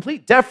a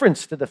complete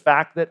deference to the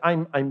fact that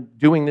I'm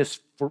doing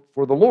this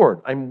for the Lord.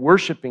 I'm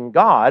worshiping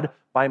God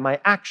by my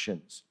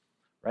actions,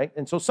 right?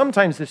 And so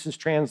sometimes this is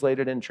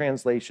translated in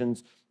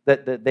translations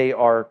that they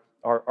are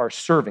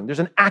serving. There's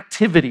an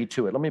activity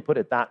to it. Let me put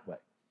it that way.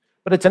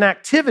 But it's an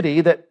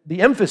activity that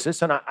the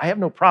emphasis, and I have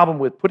no problem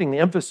with putting the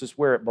emphasis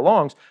where it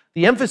belongs,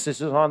 the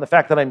emphasis is on the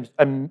fact that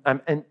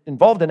I'm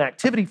involved in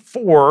activity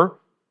for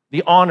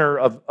the honor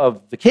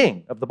of the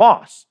king, of the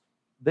boss.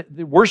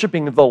 The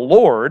worshiping the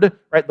Lord,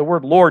 right? The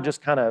word Lord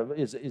just kind of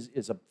is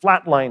a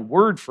flatline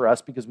word for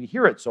us because we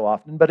hear it so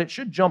often, but it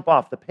should jump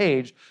off the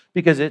page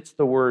because it's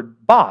the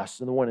word boss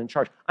and the one in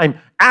charge. I'm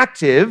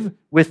active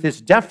with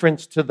this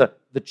deference to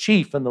the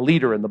chief and the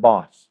leader and the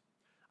boss.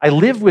 I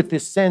live with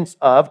this sense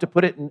of, to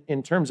put it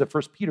in terms of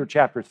 1 Peter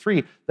chapter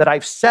 3, that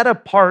I've set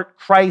apart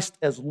Christ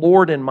as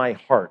Lord in my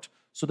heart.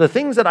 So the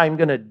things that I'm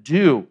going to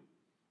do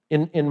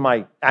in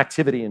my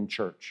activity in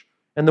church,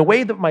 and the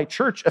way that my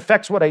church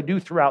affects what I do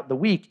throughout the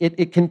week,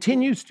 it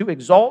continues to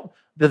exalt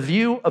the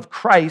view of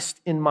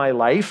Christ in my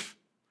life,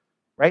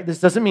 right? This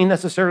doesn't mean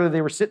necessarily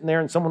they were sitting there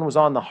and someone was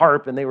on the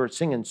harp and they were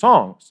singing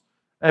songs.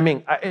 I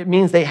mean, it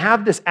means they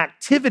have this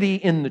activity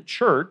in the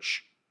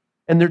church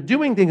and they're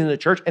doing things in the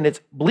church and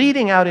it's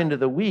bleeding out into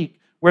the week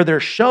where they're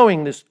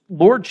showing this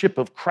lordship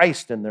of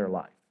Christ in their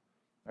life,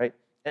 right?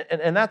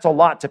 And that's a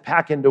lot to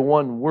pack into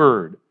one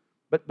word,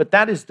 but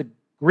that is the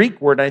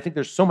Greek word, and I think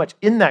there's so much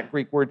in that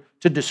Greek word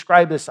to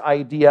describe this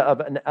idea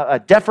of a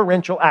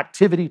deferential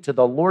activity to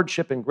the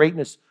lordship and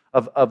greatness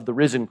of the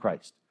risen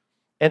Christ.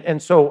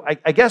 And so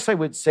I guess I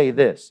would say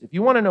this. If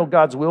you want to know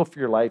God's will for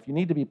your life, you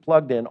need to be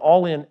plugged in,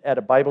 all in at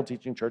a Bible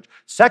teaching church.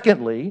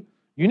 Secondly,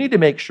 you need to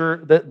make sure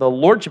that the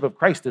lordship of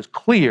Christ is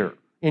clear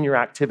in your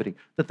activity,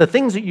 that the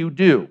things that you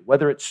do,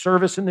 whether it's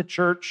service in the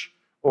church,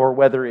 or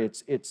whether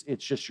it's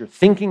just you're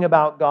thinking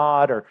about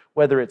God, or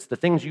whether it's the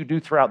things you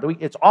do throughout the week,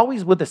 it's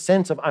always with a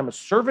sense of I'm a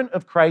servant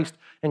of Christ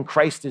and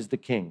Christ is the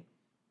King.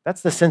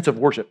 That's the sense of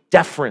worship,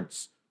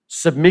 deference,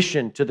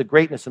 submission to the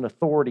greatness and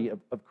authority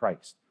of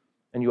Christ.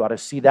 And you ought to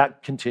see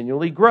that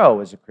continually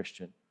grow as a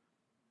Christian.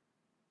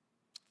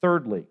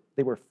 Thirdly,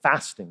 they were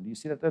fasting. Do you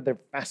see that? They're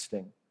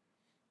fasting.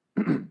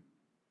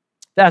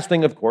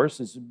 Fasting, of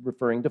course, is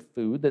referring to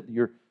food, that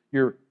you're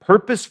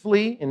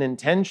purposefully and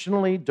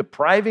intentionally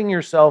depriving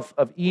yourself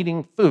of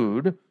eating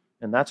food,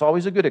 and that's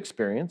always a good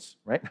experience,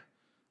 right?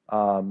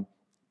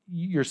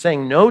 You're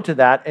saying no to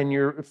that, and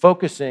you're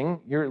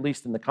focusing, here at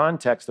least in the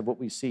context of what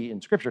we see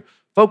in Scripture,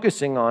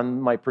 focusing on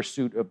my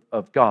pursuit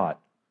of God.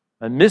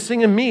 I'm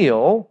missing a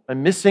meal,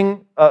 I'm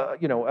missing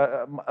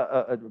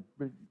a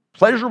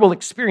pleasurable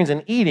experience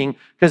in eating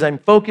because I'm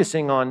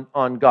focusing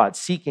on God,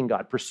 seeking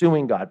God,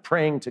 pursuing God,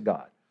 praying to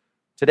God.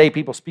 Today,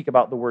 people speak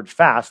about the word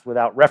fast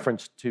without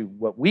reference to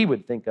what we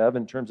would think of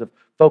in terms of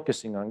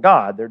focusing on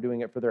God. They're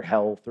doing it for their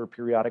health or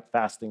periodic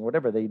fasting,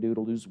 whatever they do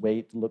to lose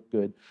weight, to look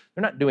good.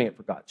 They're not doing it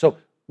for God. So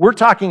we're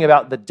talking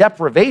about the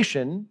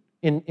deprivation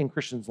in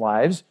Christians'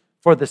 lives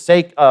for the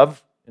sake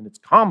of, and it's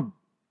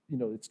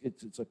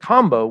a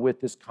combo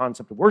with this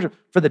concept of worship,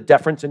 for the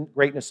deference and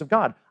greatness of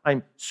God.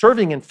 I'm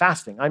serving and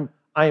fasting.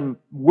 I'm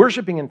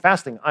worshiping and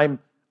fasting. I'm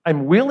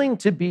willing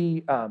to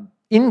be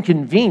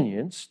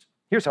inconvenienced.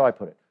 Here's how I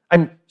put it.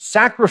 I'm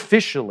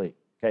sacrificially,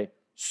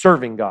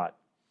 serving God.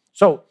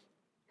 So,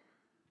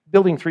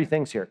 building three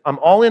things here. I'm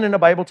all in a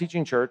Bible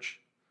teaching church.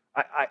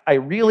 I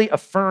really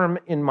affirm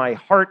in my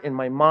heart, in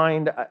my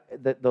mind,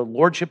 the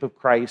lordship of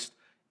Christ,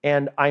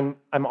 and I'm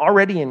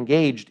already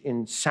engaged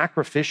in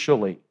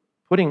sacrificially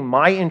putting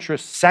my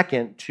interests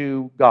second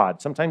to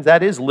God. Sometimes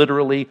that is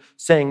literally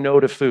saying no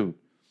to food.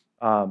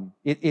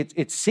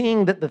 It's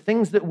seeing that the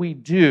things that we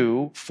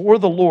do for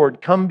the Lord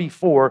come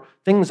before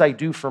things I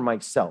do for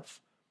myself.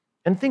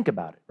 And think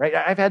about it, right?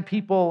 I've had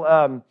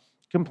people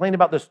complain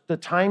about the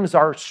times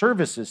our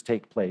services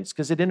take place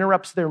because it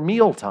interrupts their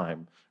meal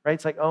time, right?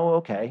 It's like, oh,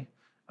 okay,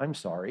 I'm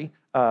sorry.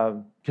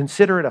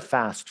 Consider it a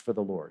fast for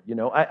the Lord.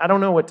 I don't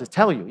know what to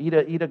tell you. Eat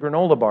a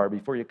granola bar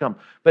before you come.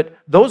 But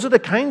those are the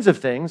kinds of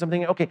things I'm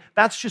thinking, okay,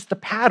 that's just the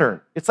pattern.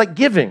 It's like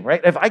giving,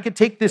 right? If I could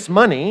take this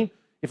money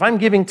If I'm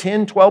giving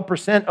 10,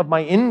 12% of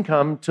my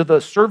income to the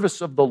service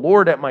of the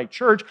Lord at my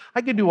church,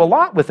 I could do a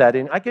lot with that.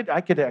 And I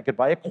could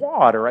buy a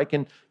quad, or I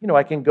can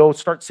go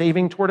start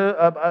saving toward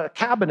a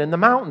cabin in the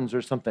mountains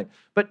or something.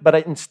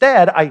 But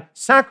instead, I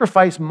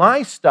sacrifice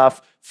my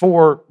stuff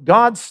for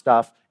God's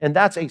stuff, and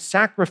that's a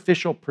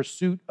sacrificial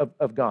pursuit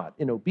of God,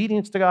 in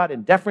obedience to God,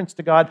 in deference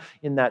to God,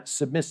 in that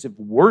submissive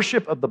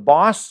worship of the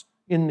boss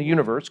in the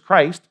universe,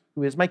 Christ,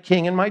 who is my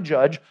king and my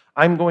judge.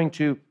 I'm going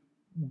to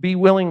be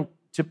willing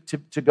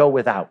to go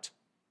without.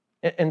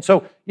 And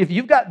so if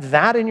you've got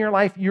that in your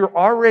life, you're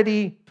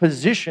already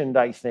positioned,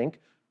 I think,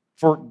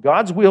 for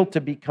God's will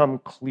to become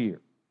clear.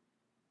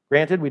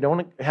 Granted, we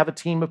don't have a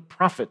team of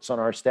prophets on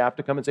our staff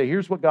to come and say,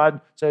 here's what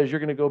God says,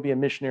 you're going to go be a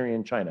missionary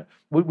in China.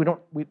 We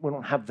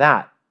don't have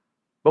that.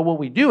 But what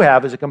we do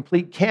have is a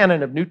complete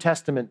canon of New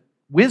Testament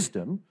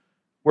wisdom,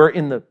 where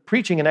in the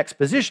preaching and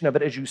exposition of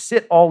it, as you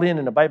sit all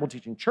in a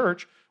Bible-teaching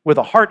church with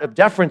a heart of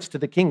deference to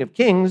the King of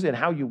Kings and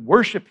how you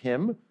worship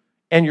him,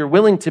 and you're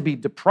willing to be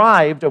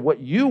deprived of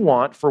what you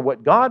want for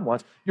what God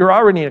wants, you're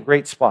already in a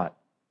great spot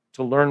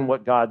to learn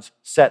what God's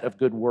set of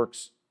good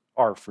works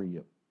are for you.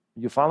 Are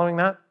you following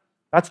that?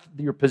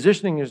 You're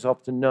positioning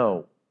yourself to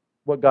know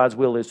what God's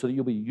will is so that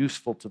you'll be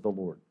useful to the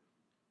Lord.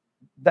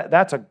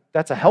 That's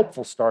a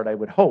helpful start, I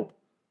would hope,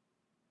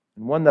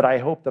 and one that I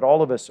hope that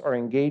all of us are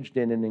engaged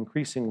in, and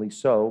increasingly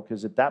so,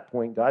 because at that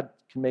point, God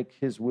can make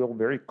his will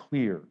very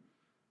clear.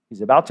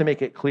 He's about to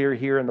make it clear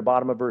here in the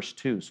bottom of verse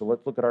 2, so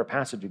let's look at our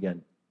passage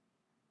again.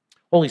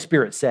 Holy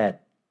Spirit said,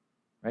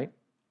 right?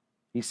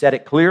 He said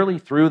it clearly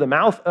through the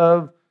mouth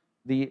of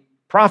the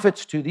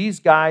prophets to these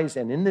guys,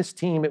 and in this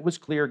team, it was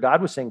clear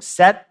God was saying,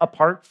 set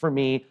apart for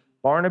me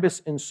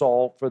Barnabas and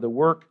Saul for the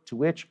work to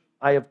which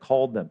I have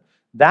called them.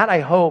 That, I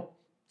hope,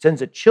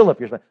 sends a chill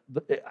up your spine.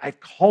 I've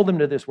called them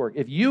to this work.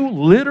 If you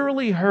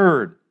literally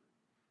heard,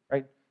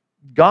 right,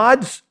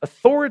 God's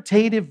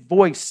authoritative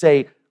voice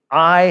say,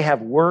 I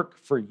have work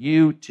for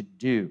you to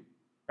do,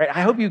 right? I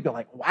hope you go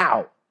like,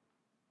 wow.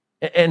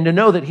 And to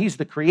know that he's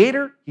the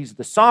creator, he's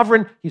the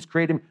sovereign, he's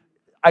created.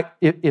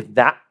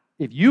 If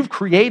you've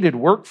created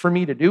work for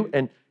me to do,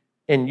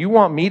 and you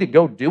want me to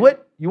go do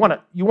it, you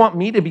want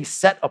me to be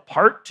set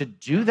apart to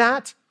do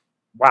that?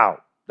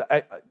 Wow,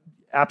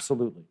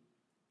 absolutely.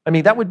 I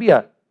mean, that would be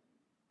a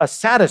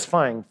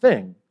satisfying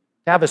thing,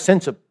 to have a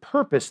sense of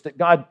purpose that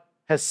God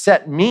has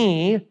set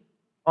me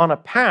on a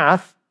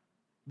path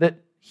that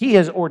he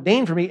has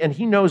ordained for me, and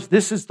he knows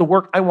this is the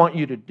work I want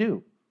you to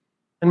do.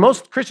 And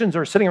most Christians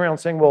are sitting around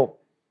saying, well,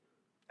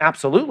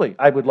 absolutely,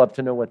 I would love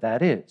to know what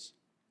that is.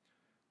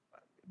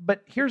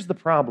 But here's the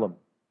problem.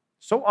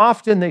 So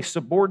often they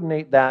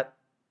subordinate that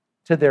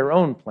to their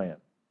own plan.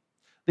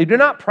 They do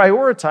not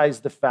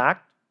prioritize the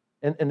fact,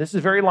 and this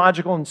is very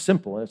logical and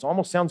simple, and it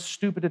almost sounds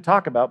stupid to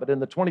talk about, but in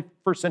the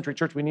 21st century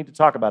church we need to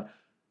talk about,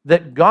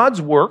 that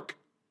God's work,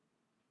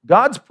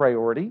 God's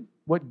priority,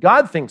 what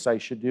God thinks I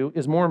should do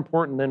is more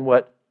important than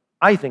what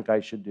I think I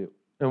should do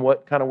and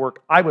what kind of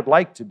work I would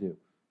like to do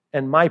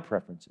and my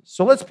preferences.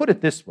 So let's put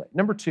it this way.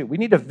 Number 2, we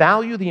need to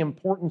value the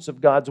importance of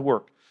God's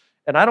work.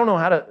 And I don't know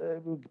how to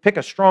pick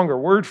a stronger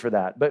word for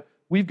that, but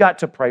we've got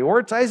to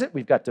prioritize it.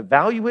 We've got to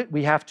value it.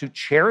 We have to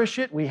cherish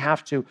it. We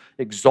have to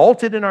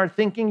exalt it in our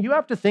thinking. You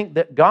have to think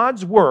that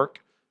God's work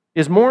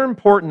is more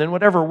important than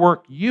whatever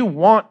work you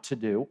want to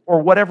do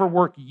or whatever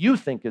work you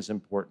think is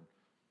important.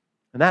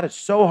 And that is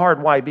so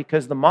hard. Why?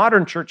 Because the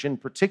modern church in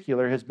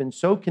particular has been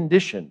so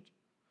conditioned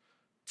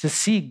to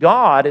see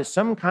God as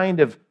some kind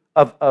of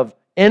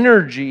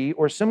energy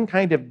or some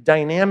kind of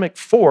dynamic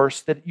force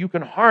that you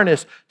can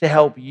harness to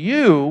help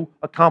you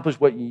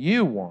accomplish what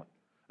you want.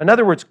 In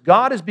other words,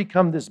 God has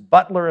become this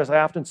butler, as I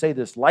often say,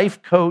 this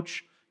life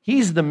coach.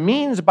 He's the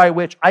means by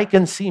which I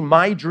can see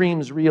my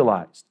dreams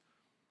realized.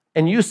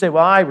 And you say,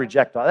 well, I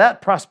reject all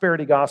that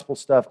prosperity gospel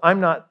stuff. I'm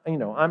not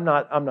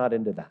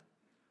into that.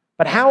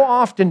 But how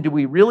often do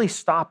we really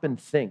stop and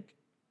think,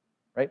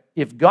 right?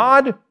 If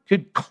God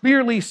could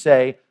clearly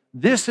say,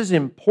 this is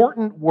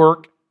important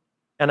work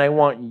and I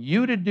want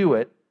you to do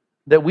it,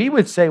 that we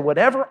would say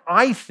whatever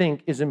I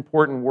think is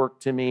important work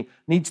to me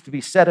needs to be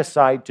set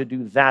aside to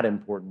do that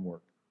important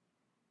work.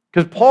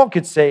 Because Paul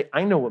could say,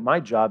 I know what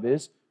my job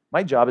is.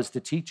 My job is to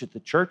teach at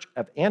the church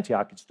of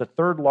Antioch. It's the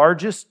 3rd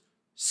largest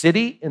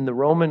city in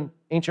the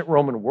ancient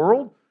Roman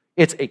world.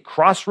 It's a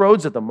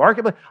crossroads at the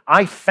marketplace.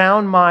 I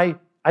found my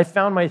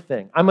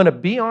thing. I'm going to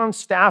be on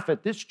staff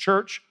at this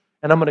church,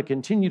 and I'm going to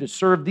continue to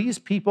serve these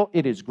people.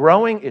 It is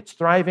growing. It's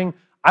thriving.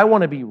 I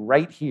want to be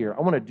right here.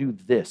 I want to do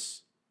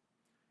this.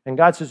 And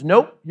God says,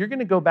 nope, you're going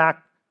to go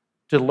back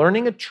to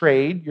learning a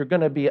trade. You're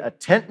going to be a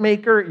tent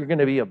maker. You're going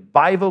to be a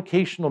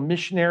bivocational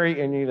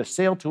missionary, and you're going to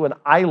sail to an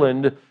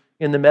island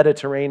in the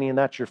Mediterranean.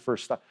 That's your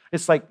first stop.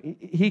 It's like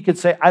he could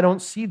say, I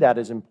don't see that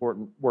as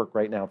important work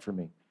right now for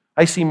me.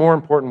 I see more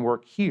important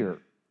work here.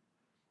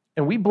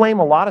 And we blame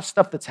a lot of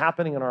stuff that's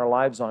happening in our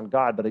lives on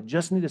God, but I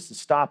just need us to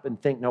stop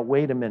and think, no,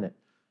 wait a minute.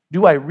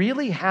 Do I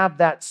really have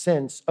that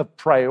sense of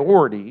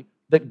priority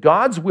that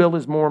God's will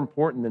is more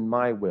important than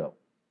my will?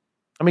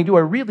 I mean, do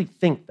I really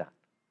think that?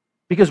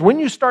 Because when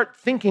you start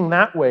thinking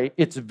that way,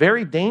 it's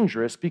very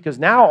dangerous, because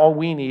now all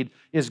we need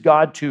is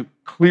God to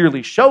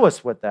clearly show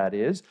us what that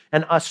is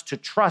and us to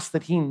trust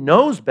that he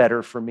knows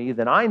better for me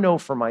than I know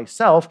for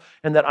myself,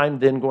 and that I'm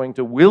then going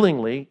to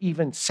willingly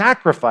even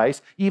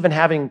sacrifice, even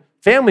having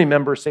family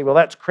members say, well,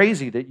 that's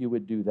crazy that you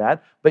would do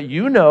that. But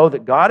you know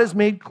that God has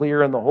made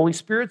clear and the Holy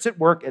Spirit's at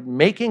work at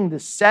making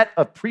this set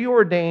of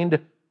preordained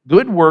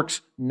good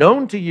works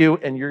known to you,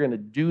 and you're going to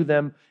do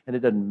them. And it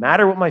doesn't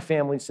matter what my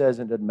family says,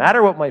 and it doesn't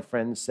matter what my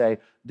friends say.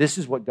 This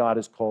is what God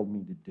has called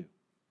me to do.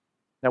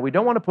 Now, we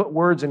don't want to put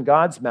words in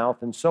God's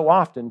mouth, and so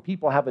often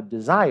people have a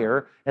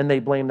desire, and they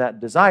blame that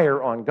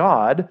desire on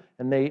God.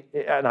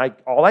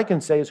 All I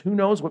can say is, who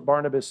knows what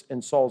Barnabas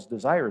and Saul's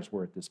desires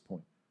were at this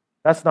point?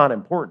 That's not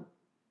important.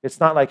 It's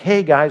not like,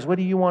 hey, guys, what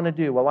do you want to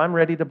do? Well, I'm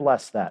ready to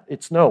bless that.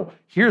 It's no,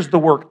 here's the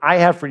work I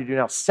have for you to do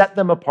now. Set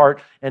them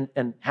apart and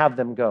have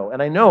them go.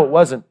 And I know it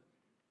wasn't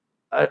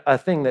a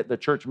thing that the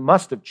church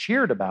must have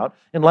cheered about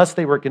unless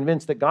they were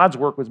convinced that God's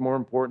work was more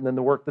important than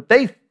the work that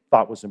they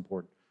thought was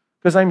important.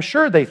 Because I'm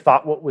sure they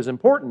thought what was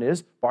important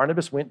is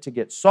Barnabas went to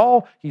get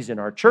Saul. He's in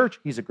our church.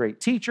 He's a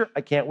great teacher.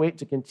 I can't wait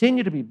to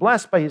continue to be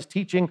blessed by his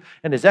teaching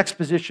and his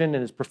exposition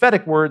and his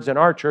prophetic words in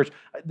our church.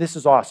 This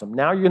is awesome.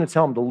 Now you're going to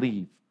tell him to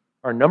leave.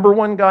 Our number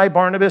one guy,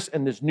 Barnabas,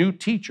 and this new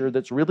teacher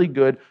that's really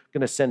good,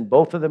 going to send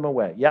both of them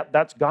away. Yep,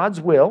 that's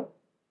God's will.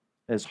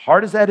 As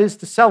hard as that is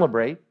to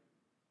celebrate,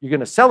 you're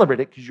going to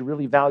celebrate it because you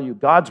really value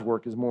God's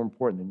work is more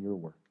important than your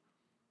work.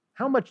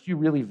 How much do you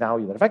really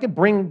value that? If I could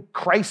bring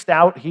Christ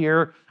out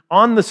here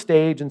on the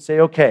stage and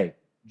say, okay,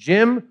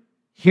 Jim,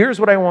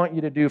 here's what I want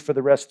you to do for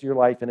the rest of your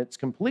life, and it's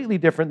completely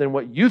different than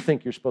what you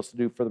think you're supposed to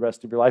do for the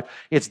rest of your life.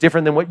 It's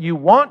different than what you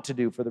want to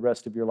do for the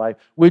rest of your life.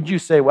 Would you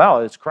say,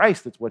 well, it's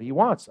Christ, it's what he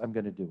wants, I'm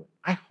going to do it?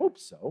 I hope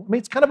so. I mean,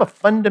 it's kind of a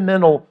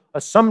fundamental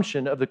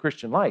assumption of the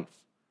Christian life.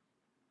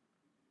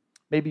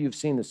 Maybe you've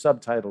seen the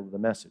subtitle of the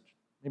message.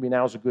 Maybe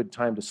now's a good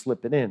time to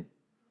slip it in.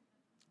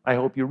 I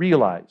hope you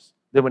realize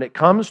that when it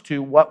comes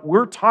to what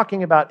we're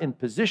talking about in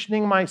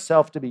positioning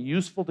myself to be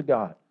useful to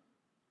God,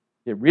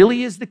 it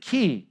really is the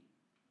key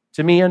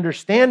to me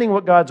understanding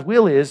what God's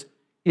will is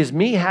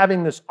me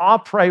having this a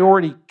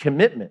priori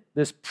commitment,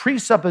 this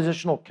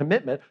presuppositional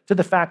commitment to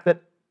the fact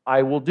that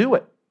I will do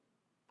it.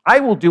 I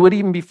will do it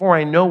even before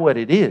I know what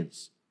it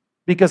is,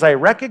 because I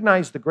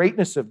recognize the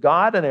greatness of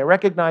God, and I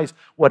recognize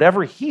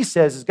whatever he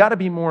says has got to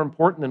be more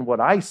important than what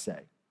I say.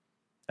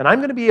 And I'm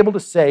going to be able to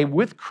say,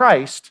 with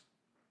Christ,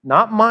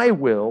 not my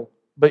will,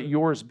 but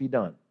yours be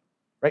done.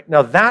 Right?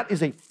 Now, that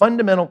is a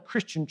fundamental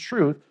Christian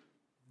truth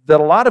that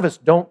a lot of us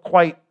don't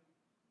quite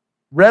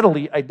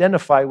readily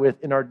identify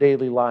with in our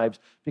daily lives,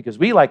 because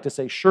we like to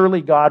say,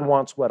 surely God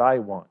wants what I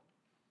want.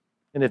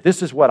 And if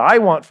this is what I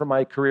want for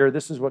my career,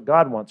 this is what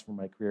God wants for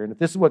my career. And if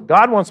this is what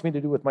God wants me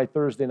to do with my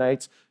Thursday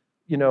nights,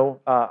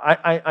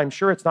 I'm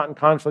sure it's not in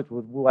conflict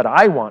with what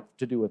I want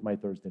to do with my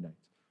Thursday nights.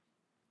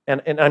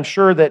 And I'm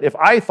sure that if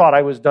I thought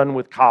I was done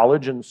with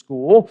college and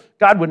school,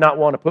 God would not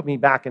want to put me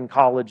back in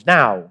college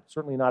now.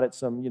 Certainly not at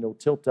some,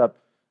 tilt-up,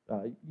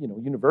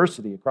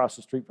 university across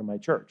the street from my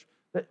church.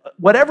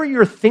 Whatever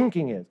your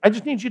thinking is, I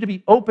just need you to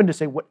be open to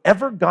say,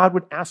 whatever God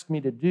would ask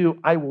me to do,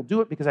 I will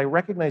do it, because I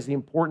recognize the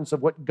importance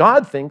of what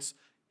God thinks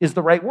is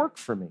the right work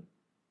for me.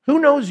 Who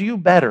knows you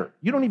better?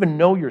 You don't even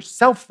know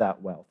yourself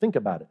that well. Think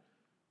about it.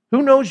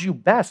 Who knows you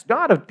best?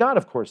 God,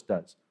 of course,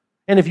 does.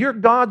 And if you're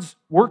God's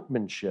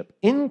workmanship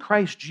in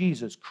Christ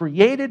Jesus,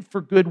 created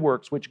for good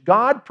works, which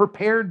God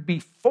prepared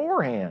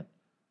beforehand,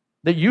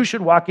 that you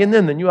should walk in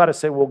them, then you ought to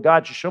say, well,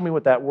 God, just show me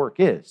what that work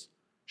is.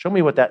 Show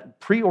me what that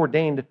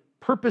preordained,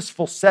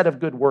 purposeful set of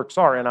good works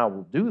are, and I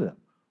will do them.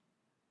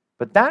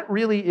 But that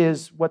really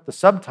is what the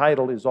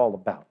subtitle is all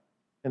about.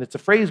 And it's a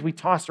phrase we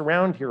toss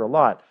around here a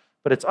lot,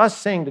 but it's us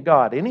saying to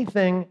God,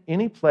 anything,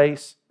 any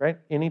place, right,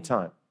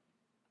 anytime.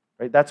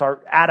 Right? That's our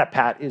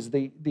ADAPAT is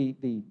the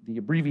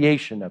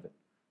abbreviation of it.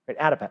 Right?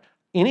 ADAPAT.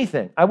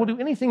 Anything. I will do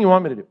anything you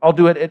want me to do. I'll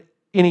do it at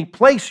any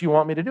place you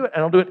want me to do it,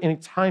 and I'll do it any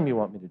time you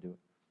want me to do it.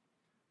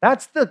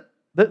 That's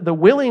the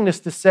willingness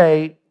to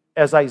say,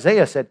 as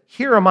Isaiah said,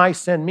 here am I,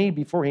 send me,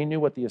 before he knew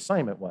what the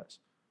assignment was.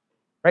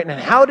 Right?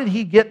 And how did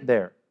he get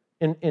there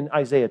in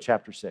Isaiah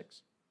chapter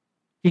 6?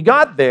 He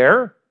got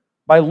there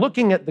by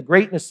looking at the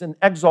greatness and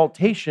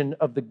exaltation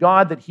of the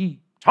God that he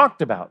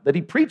talked about, that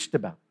he preached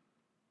about.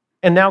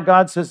 And now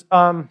God says,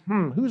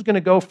 who's going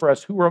to go for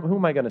us? Who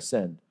am I going to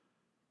send?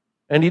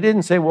 And he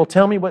didn't say, well,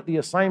 tell me what the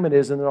assignment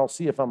is, and then I'll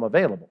see if I'm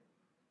available.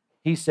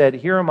 He said,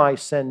 here am I,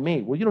 send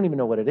me. Well, you don't even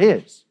know what it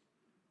is.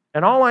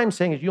 And all I'm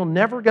saying is you're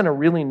never going to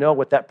really know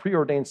what that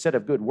preordained set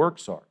of good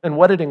works are and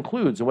what it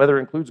includes, and whether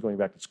it includes going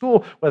back to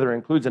school, whether it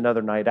includes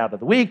another night out of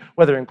the week,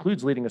 whether it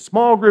includes leading a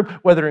small group,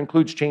 whether it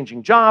includes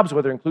changing jobs,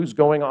 whether it includes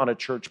going on a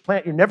church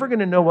plant. You're never going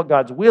to know what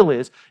God's will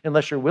is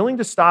unless you're willing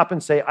to stop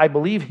and say, I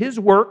believe his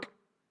work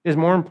is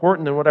more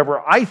important than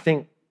whatever I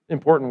think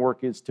important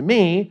work is to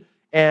me,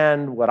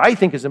 and what I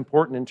think is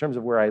important in terms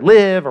of where I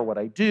live or what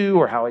I do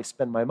or how I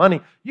spend my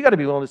money. You got to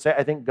be willing to say,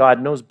 I think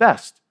God knows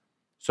best.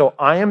 So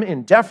I am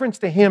in deference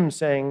to him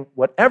saying,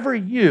 whatever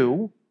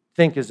you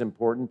think is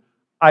important,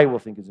 I will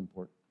think is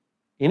important.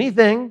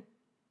 Anything,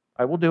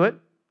 I will do it.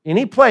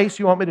 Any place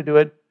you want me to do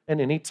it, and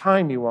any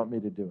time you want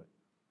me to do it.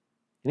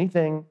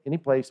 Anything, any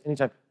place,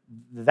 anytime.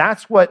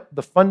 That's what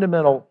the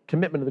fundamental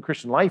commitment of the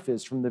Christian life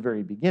is from the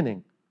very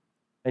beginning.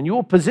 And you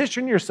will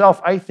position yourself,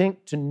 I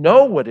think, to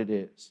know what it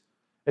is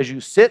as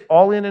you sit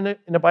all in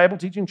a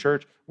Bible-teaching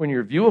church, when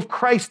your view of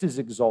Christ is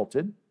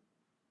exalted,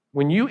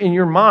 when you, in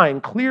your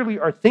mind, clearly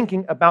are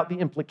thinking about the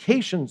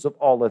implications of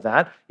all of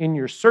that in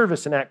your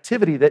service and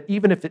activity, that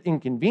even if it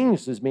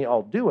inconveniences me,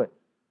 I'll do it.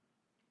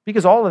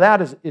 Because all of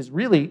that is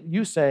really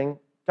you saying,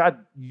 God,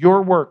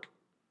 your work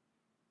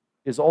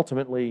is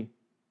ultimately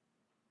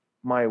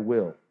my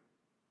will.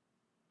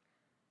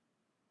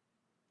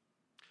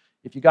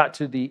 If you got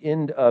to the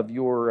end of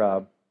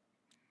your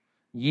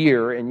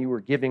year and you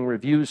were giving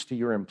reviews to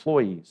your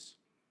employees,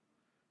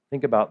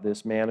 think about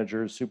this,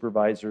 managers,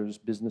 supervisors,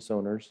 business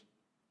owners.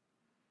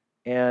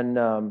 And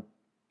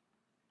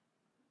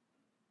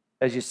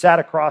as you sat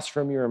across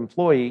from your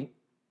employee,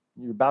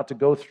 you're about to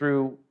go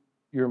through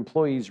your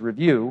employee's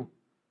review,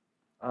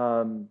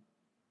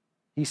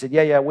 he said,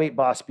 yeah, wait,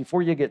 boss,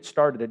 before you get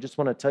started, I just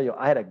want to tell you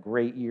I had a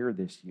great year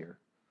this year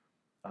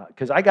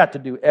because I got to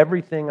do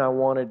everything I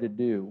wanted to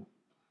do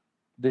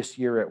this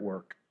year at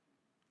work.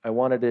 I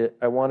wanted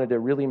to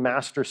really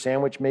master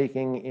sandwich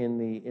making in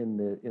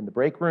the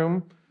break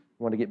room. I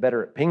wanted to get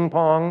better at ping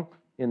pong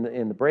in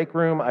the break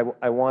room.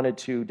 I wanted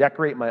to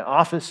decorate my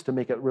office to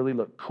make it really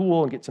look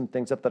cool and get some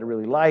things up that I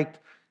really liked.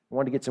 I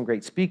wanted to get some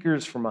great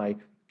speakers for my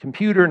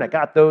computer, and I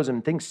got those,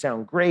 and things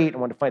sound great. I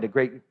wanted to find a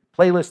great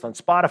playlist on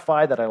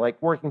Spotify that I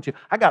like working to.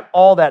 I got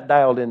all that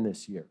dialed in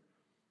this year.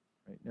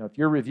 Right? Now, if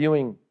you're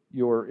reviewing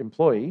your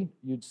employee,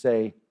 you'd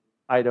say,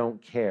 I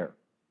don't care,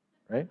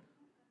 right?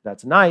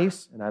 That's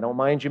nice, and I don't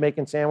mind you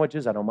making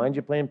sandwiches. I don't mind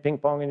you playing ping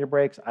pong in your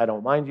breaks. I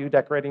don't mind you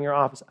decorating your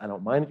office. I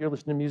don't mind that you're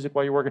listening to music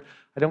while you're working.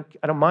 I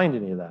don't mind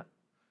any of that.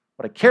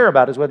 What I care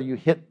about is whether you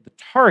hit the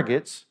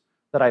targets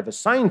that I've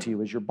assigned to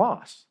you as your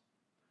boss.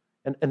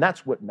 And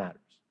that's what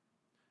matters.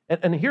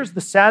 And here's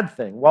the sad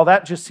thing. While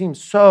that just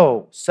seems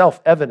so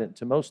self-evident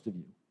to most of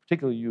you,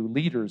 particularly you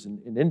leaders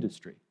in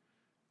industry,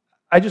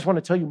 I just want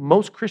to tell you,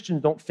 most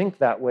Christians don't think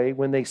that way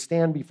when they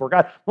stand before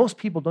God. Most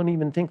people don't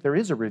even think there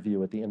is a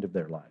review at the end of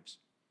their lives.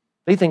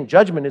 They think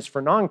judgment is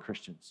for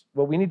non-Christians.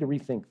 Well, we need to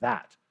rethink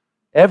that.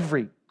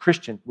 Every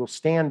Christian will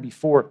stand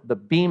before the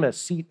bema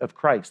seat of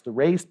Christ, the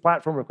raised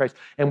platform of Christ,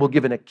 and will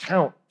give an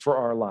account for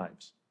our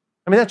lives.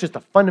 I mean, that's just a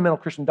fundamental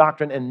Christian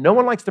doctrine, and no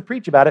one likes to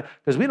preach about it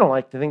because we don't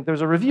like to think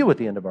there's a review at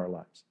the end of our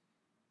lives.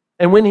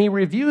 And when he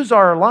reviews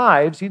our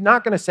lives, he's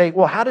not going to say,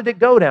 well, how did it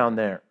go down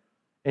there?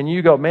 And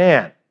you go,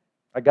 man,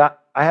 I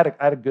had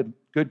a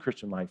good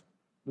Christian life.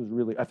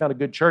 I found a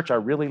good church I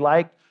really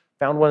liked.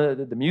 Found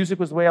one, the music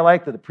was the way I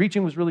liked it. The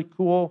preaching was really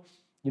cool.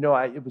 You know,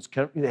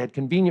 it had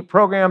convenient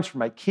programs for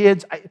my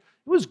kids. It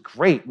was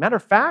great. Matter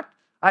of fact,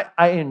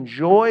 I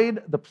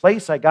enjoyed the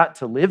place I got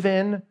to live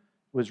in.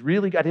 It was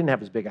really, I didn't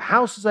have as big a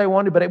house as I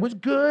wanted, but it was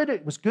good.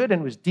 It was good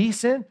and it was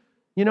decent.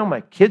 You know, my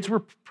kids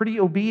were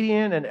pretty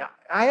obedient, and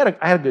I had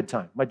a good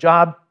time. My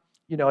job,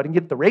 you know, I didn't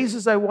get the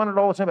raises I wanted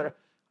all the time, but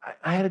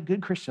I had a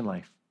good Christian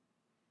life.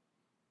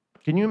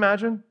 Can you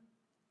imagine?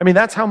 I mean,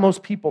 that's how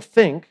most people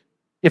think.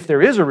 If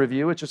there is a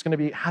review, it's just going to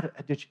be,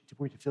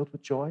 were you filled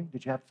with joy?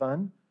 Did you have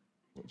fun?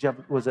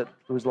 Was there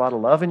a lot of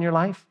love in your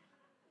life?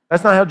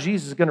 That's not how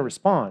Jesus is going to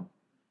respond.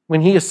 When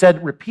he has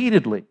said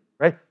repeatedly,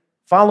 right,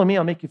 follow me,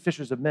 I'll make you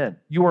fishers of men.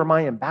 You are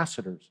my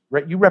ambassadors,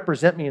 right? You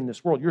represent me in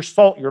this world. You're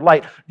salt, you're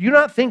light. Do you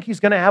not think he's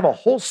going to have a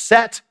whole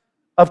set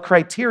of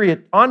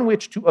criteria on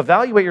which to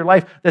evaluate your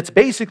life that's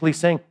basically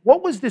saying,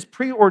 what was this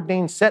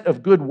preordained set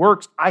of good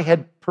works I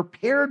had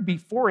prepared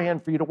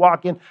beforehand for you to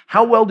walk in?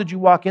 How well did you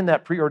walk in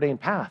that preordained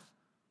path?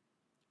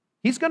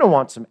 He's going to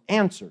want some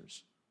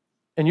answers,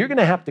 and you're going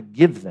to have to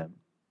give them.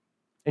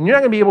 And you're not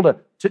going to be able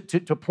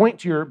to point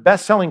to your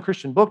best-selling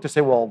Christian book to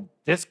say, well,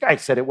 this guy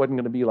said it wasn't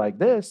going to be like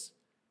this.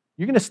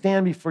 You're going to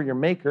stand before your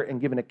Maker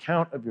and give an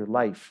account of your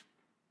life.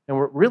 And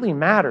what really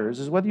matters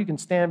is whether you can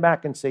stand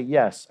back and say,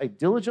 yes, I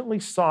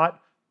diligently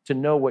sought to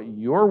know what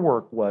your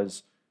work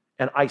was,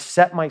 and I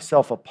set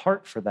myself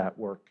apart for that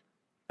work,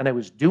 and I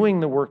was doing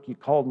the work you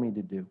called me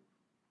to do.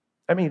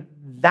 I mean,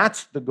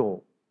 that's the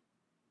goal.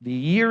 The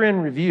year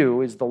in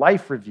review is the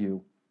life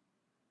review.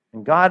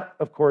 And God,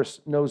 of course,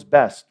 knows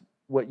best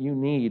what you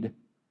need.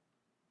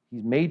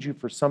 He's made you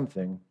for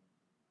something.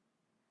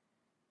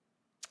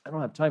 I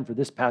don't have time for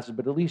this passage,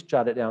 but at least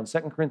jot it down. 2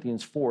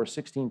 Corinthians 4,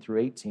 16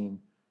 through 18.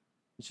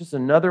 It's just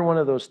another one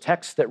of those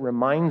texts that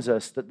reminds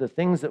us that the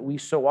things that we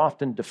so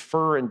often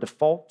defer and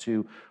default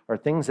to are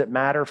things that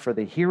matter for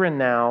the here and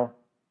now.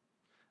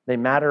 They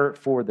matter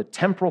for the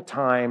temporal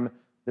time.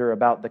 They're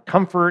about the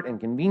comfort and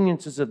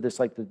conveniences of this,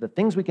 like the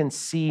things we can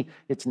see.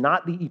 It's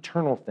not the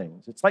eternal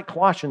things. It's like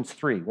Colossians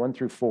 3, 1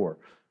 through 4.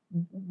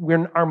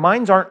 Our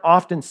minds aren't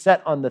often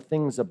set on the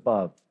things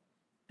above.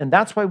 And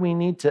that's why we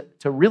need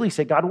to really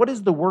say, God, what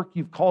is the work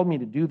you've called me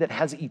to do that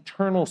has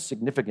eternal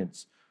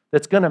significance,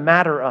 that's going to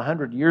matter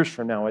 100 years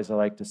from now, as I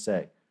like to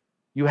say?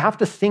 You have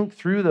to think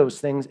through those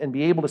things and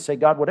be able to say,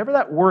 God, whatever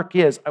that work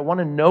is, I want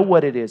to know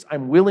what it is.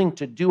 I'm willing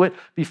to do it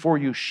before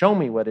you show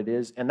me what it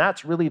is. And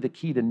that's really the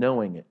key to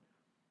knowing it.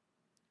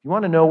 If you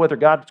want to know whether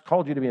God's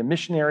called you to be a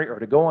missionary or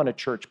to go on a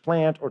church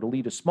plant or to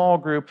lead a small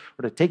group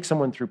or to take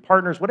someone through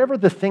partners, whatever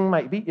the thing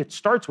might be, it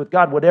starts with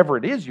God. Whatever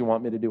it is you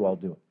want me to do, I'll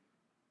do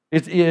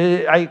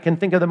it. I can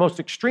think of the most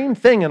extreme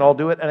thing and I'll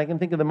do it, and I can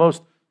think of the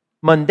most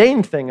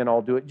mundane thing and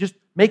I'll do it. Just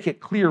make it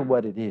clear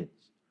what it is.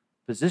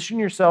 Position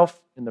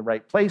yourself in the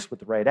right place with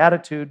the right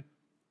attitude,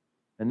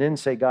 and then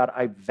say, God,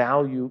 I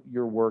value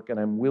your work and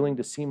I'm willing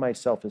to see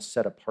myself as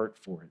set apart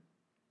for it.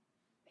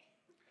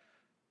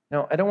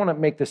 Now, I don't want to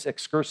make this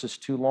excursus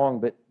too long,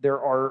 but there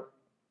are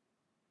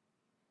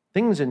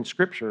things in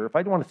Scripture. If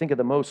I want to think of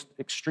the most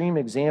extreme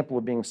example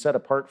of being set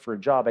apart for a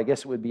job, I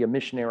guess it would be a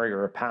missionary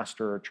or a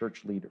pastor or a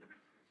church leader.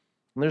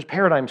 And there's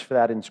paradigms for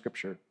that in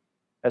Scripture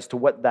as to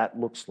what that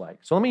looks like.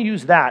 So let me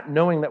use that,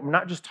 knowing that we're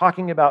not just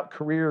talking about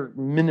career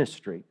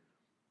ministry,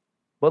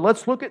 but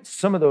let's look at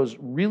some of those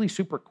really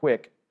super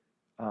quick,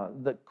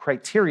 the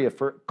criteria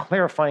for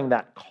clarifying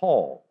that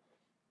call,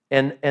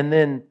 and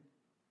then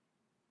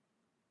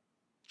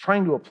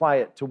trying to apply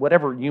it to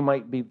whatever you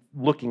might be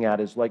looking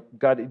at as like,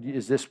 God,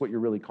 is this what you're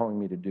really calling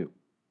me to do?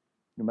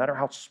 No matter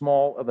how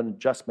small of an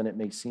adjustment it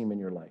may seem in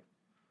your life.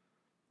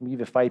 Let me give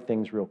you 5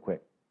 things real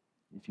quick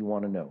if you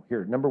want to know.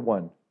 Here, number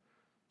 1,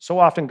 so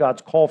often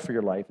God's call for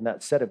your life and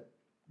that set of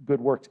good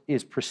works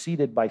is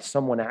preceded by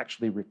someone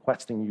actually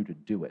requesting you to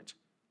do it.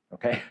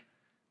 Okay?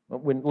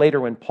 Later,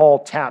 when Paul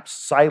taps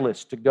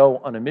Silas to go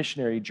on a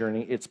missionary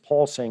journey, it's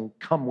Paul saying,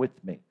 come with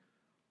me.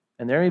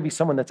 And there may be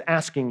someone that's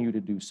asking you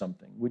to do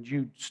something. Would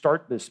you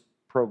start this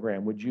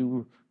program? Would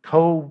you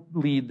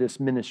co-lead this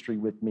ministry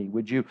with me?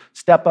 Would you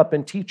step up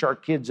and teach our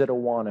kids at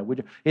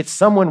Awana? It's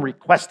someone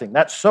requesting.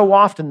 That's so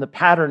often the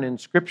pattern in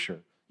Scripture.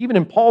 Even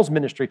in Paul's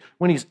ministry,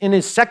 when he's in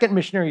his second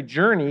missionary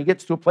journey, he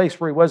gets to a place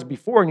where he was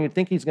before, and you'd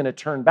think he's going to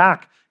turn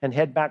back and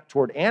head back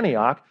toward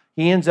Antioch.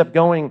 He ends up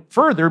going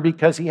further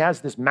because he has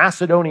this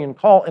Macedonian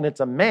call, and it's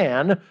a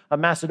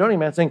Macedonian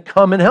man saying,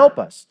 come and help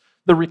us.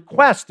 The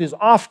request is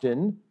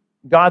often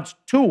God's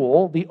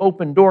tool, the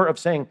open door of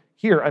saying,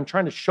 here, I'm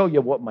trying to show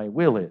you what my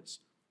will is.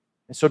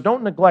 And so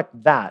don't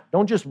neglect that.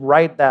 Don't just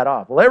write that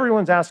off. Well,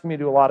 everyone's asking me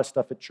to do a lot of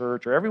stuff at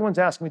church, or everyone's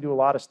asking me to do a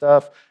lot of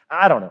stuff.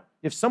 I don't know.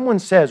 If someone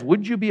says,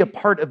 would you be a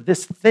part of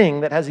this thing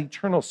that has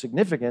eternal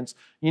significance,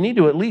 you need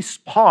to at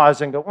least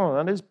pause and go, oh,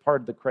 that is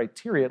part of the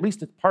criteria. At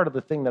least it's part of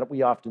the thing that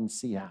we often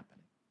see happening.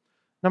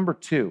 Number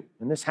 2,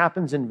 and this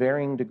happens in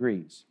varying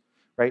degrees,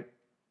 right?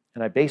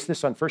 And I base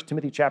this on 1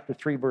 Timothy chapter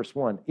 3, verse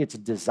 1. It's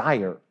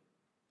desire.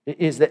 It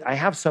is that I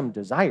have some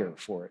desire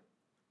for it.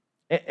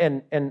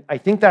 And I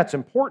think that's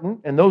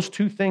important, and those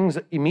 2 things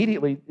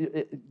immediately,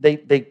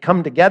 they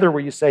come together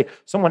where you say,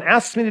 someone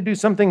asks me to do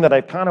something that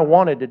I kind of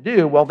wanted to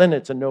do, well, then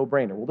it's a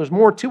no-brainer. Well, there's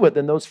more to it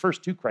than those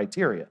first 2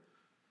 criteria.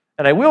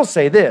 And I will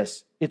say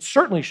this, it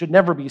certainly should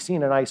never be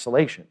seen in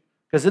isolation,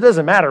 because it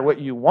doesn't matter what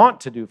you want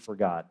to do for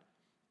God,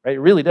 right? It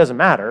really doesn't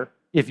matter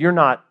if you're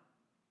not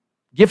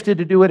gifted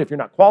to do it, if you're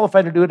not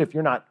qualified to do it, if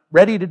you're not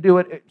ready to do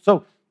it.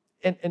 So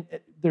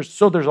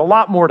there's a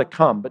lot more to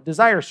come, but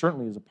desire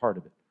certainly is a part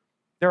of it.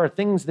 There are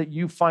things that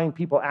you find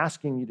people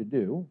asking you to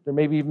do. There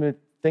may be even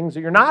things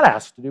that you're not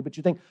asked to do, but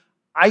you think,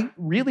 I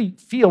really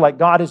feel like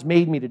God has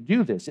made me to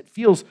do this. It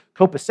feels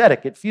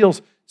copacetic. It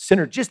feels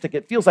synergistic.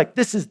 It feels like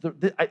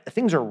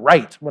things are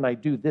right when I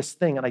do this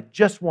thing, and I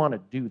just want to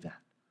do that.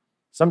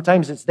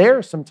 Sometimes it's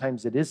there,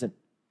 sometimes it isn't.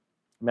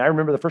 I mean, I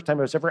remember the first time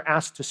I was ever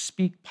asked to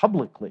speak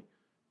publicly,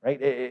 right?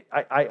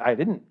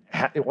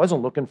 It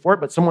wasn't looking for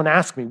it, but someone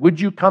asked me, would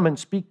you come and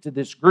speak to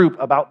this group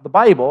about the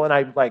Bible? And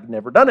I've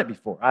never done it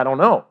before. I don't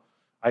know.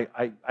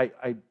 I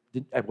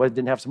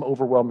didn't have some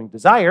overwhelming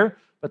desire,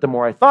 but the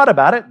more I thought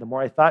about it, the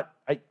more I thought,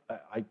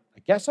 I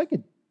guess I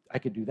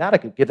could do that. I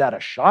could give that a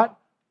shot.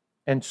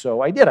 And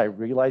so I did. I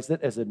realized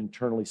it as an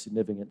internally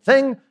significant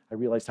thing. I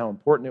realized how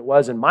important it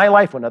was in my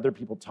life when other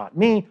people taught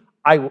me.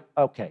 I will.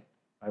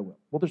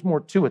 Well, there's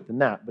more to it than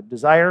that, but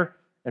desire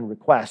and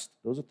request,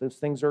 those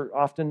things are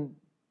often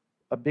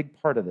a big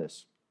part of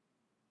this.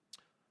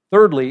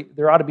 Thirdly,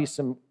 there ought to be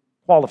some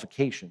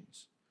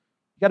qualifications.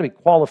 You got to be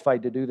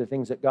qualified to do the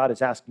things that God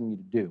is asking you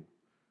to do,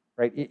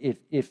 right?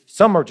 If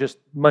some are just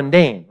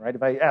mundane, right?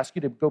 If I ask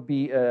you to go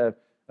be a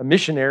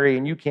missionary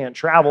and you can't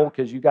travel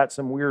because you got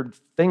some weird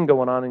thing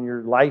going on in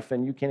your life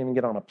and you can't even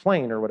get on a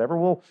plane or whatever,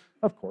 well,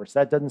 of course,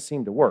 that doesn't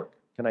seem to work.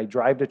 Can I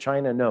drive to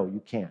China? No,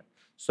 you can't.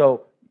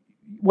 So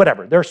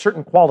whatever, there are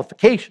certain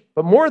qualifications.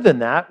 But more than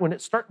that, when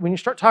you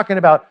start talking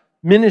about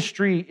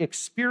ministry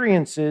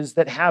experiences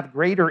that have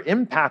greater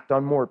impact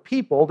on more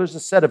people, there's a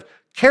set of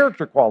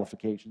character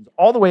qualifications,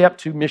 all the way up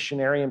to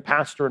missionary and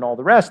pastor and all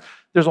the rest.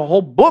 There's a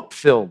whole book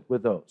filled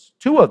with those.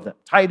 2 of them,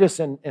 Titus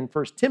and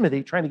 1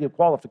 Timothy, trying to give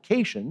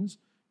qualifications,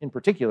 in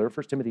particular,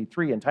 1 Timothy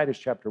 3 and Titus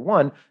chapter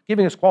 1,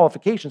 giving us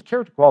qualifications,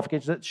 character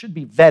qualifications that should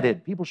be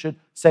vetted. People should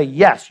say,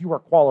 yes, you are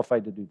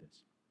qualified to do this.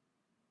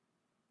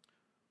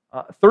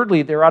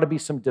 Thirdly, there ought to be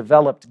some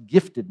developed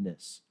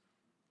giftedness.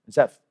 Is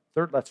that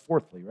third? That's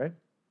fourthly, right?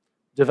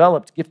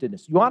 developed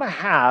giftedness. You ought to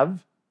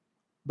have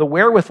the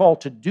wherewithal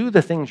to do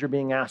the things you're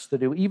being asked to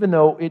do, even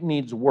though it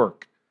needs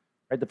work.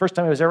 Right? The first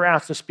time I was ever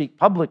asked to speak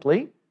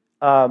publicly,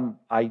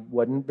 I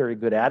wasn't very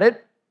good at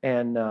it,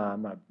 and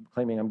I'm not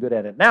claiming I'm good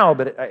at it now,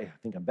 but I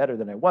think I'm better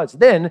than I was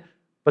then.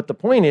 But the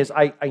point is,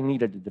 I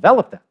needed to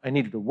develop that. I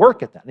needed to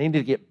work at that. I needed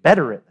to get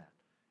better at that.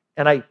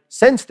 And I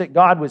sensed that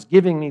God was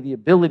giving me the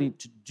ability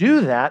to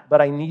do that,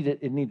 but it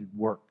needed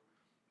work.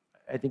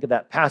 I think of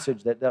that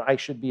passage that I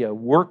should be a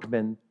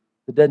workman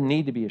that doesn't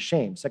need to be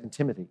ashamed. 2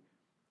 Timothy,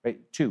 right,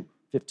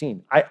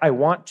 2:15. I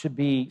want to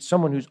be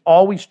someone who's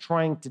always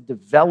trying to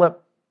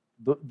develop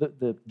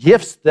the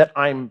gifts that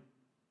I'm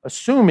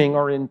assuming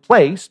are in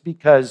place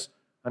because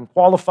I'm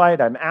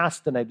qualified, I'm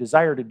asked, and I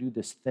desire to do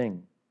this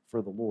thing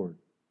for the Lord.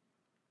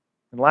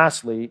 And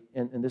lastly,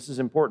 and this is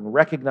important,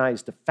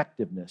 recognized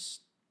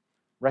effectiveness.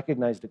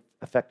 Recognized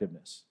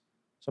effectiveness.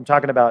 So I'm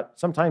talking about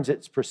sometimes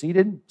it's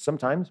preceded,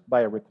 sometimes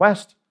by a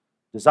request,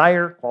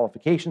 desire,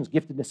 qualifications,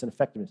 giftedness, and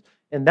effectiveness.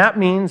 And that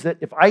means that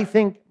if I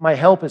think my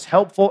help is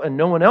helpful and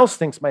no one else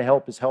thinks my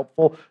help is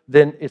helpful,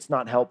 then it's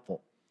not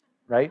helpful,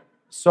 right?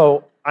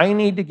 So I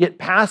need to get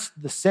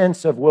past the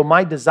sense of, well,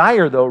 my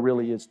desire, though,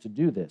 really is to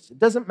do this. It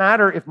doesn't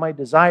matter if my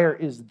desire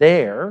is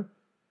there.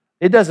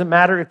 It doesn't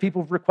matter if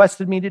people have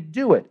requested me to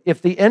do it.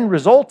 If the end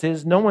result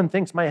is no one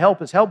thinks my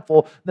help is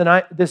helpful,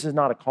 then this is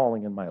not a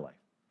calling in my life.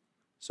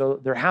 So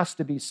there has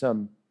to be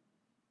some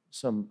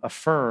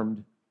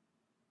affirmed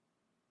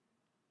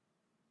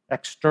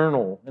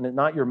external, and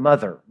not your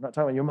mother. I'm not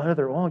talking about your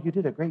mother. Oh, you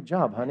did a great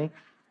job, honey.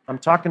 I'm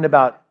talking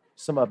about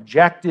some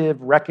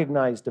objective,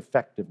 recognized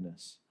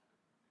effectiveness.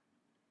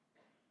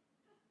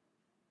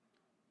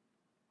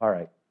 All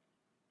right.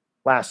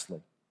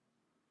 Lastly,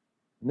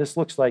 and this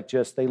looks like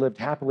just they lived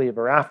happily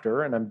ever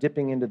after, and I'm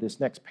dipping into this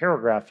next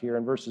paragraph here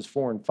in verses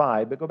 4 and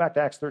 5, but go back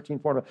to Acts 13,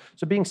 4 and 5.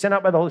 So being sent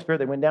out by the Holy Spirit,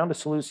 they went down to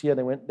Seleucia,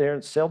 they went there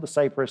and sailed to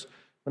Cyprus.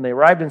 When they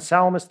arrived in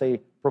Salamis,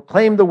 they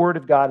proclaimed the word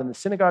of God in the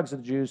synagogues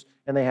of the Jews,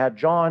 and they had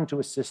John to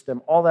assist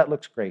them. All that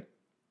looks great.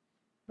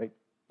 Right?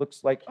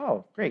 Looks like,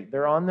 oh, great,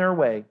 they're on their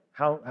way.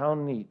 How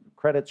neat.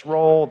 Credits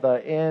roll,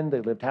 the end,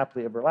 they lived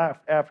happily ever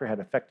after, had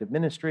effective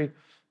ministry.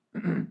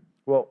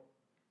 Well,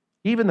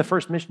 even the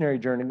first missionary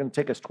journey is going to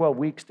take us 12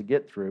 weeks to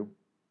get through,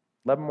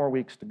 11 more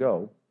weeks to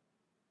go.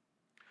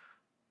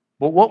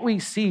 But what we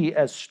see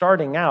as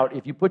starting out,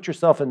 if you put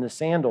yourself in the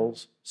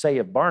sandals, say,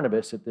 of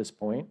Barnabas at this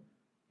point,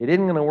 it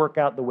isn't going to work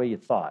out the way you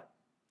thought.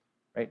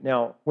 Right?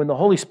 Now, when the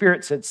Holy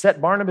Spirit said, set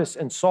Barnabas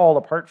and Saul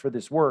apart for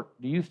this work,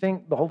 do you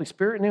think the Holy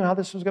Spirit knew how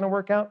this was going to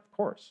work out? Of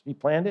course. He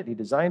planned it. He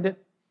designed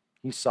it.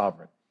 He's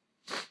sovereign.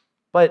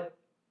 But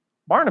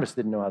Barnabas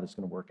didn't know how this was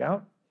going to work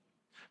out.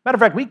 Matter of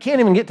fact, we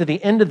can't even get to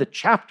the end of the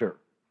chapter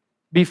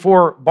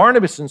before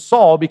Barnabas and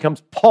Saul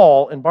becomes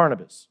Paul and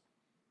Barnabas.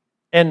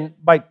 And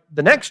by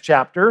the next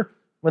chapter,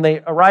 when they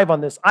arrive on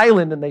this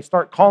island and they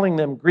start calling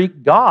them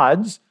Greek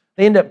gods,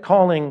 they end up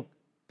calling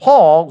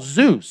Paul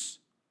Zeus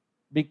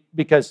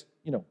because,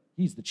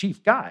 he's the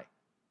chief guy.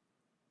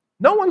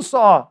 No one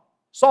saw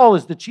Saul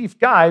as the chief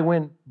guy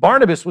when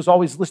Barnabas was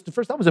always listed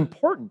first. That was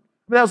important.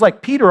 That was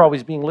like Peter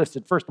always being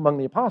listed first among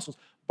the apostles.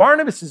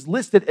 Barnabas is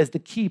listed as the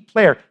key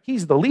player.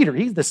 He's the leader.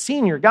 He's the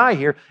senior guy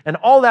here, and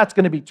all that's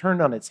going to be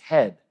turned on its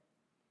head.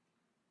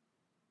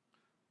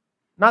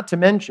 Not to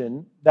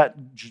mention that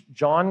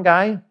John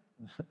guy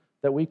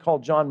that we call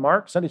John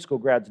Mark. Sunday school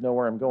grads know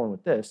where I'm going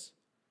with this.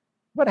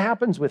 What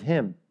happens with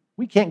him?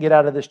 We can't get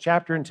out of this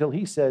chapter until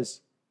he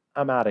says,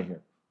 I'm out of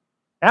here.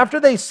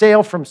 After they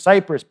sail from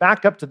Cyprus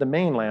back up to the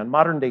mainland,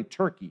 modern-day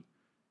Turkey,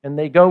 and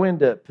they go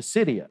into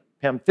Pisidia,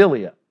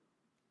 Pamphylia,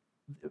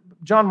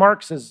 John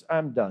Mark says,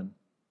 I'm done.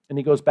 And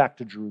he goes back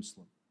to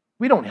Jerusalem.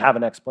 We don't have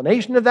an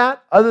explanation of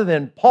that other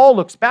than Paul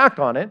looks back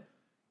on it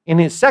in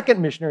his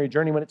second missionary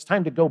journey when it's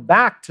time to go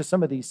back to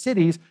some of these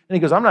cities, and he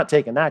goes, I'm not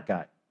taking that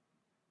guy.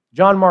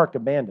 John Mark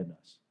abandoned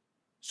us.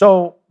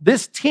 So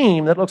this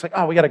team that looks like,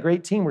 we got a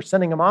great team, we're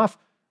sending them off.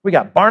 We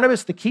got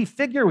Barnabas, the key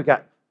figure. We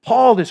got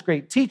Paul, this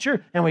great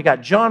teacher. And we got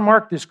John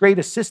Mark, this great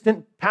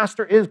assistant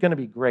pastor, is going to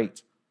be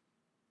great.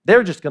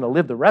 They're just going to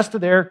live the rest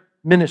of their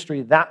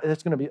ministry.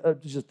 That's going to be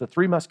just the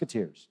Three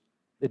Musketeers.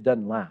 It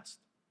doesn't last.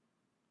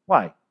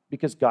 Why?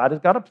 Because God has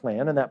got a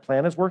plan, and that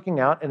plan is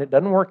working out, and it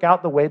doesn't work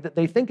out the way that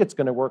they think it's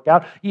going to work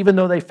out, even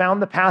though they found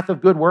the path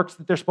of good works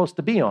that they're supposed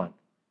to be on.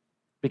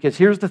 Because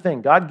here's the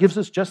thing. God gives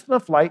us just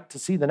enough light to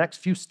see the next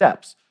few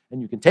steps.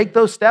 And you can take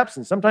those steps,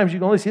 and sometimes you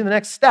can only see the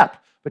next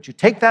step. But you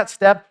take that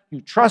step, you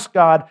trust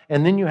God,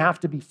 and then you have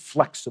to be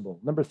flexible.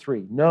 Number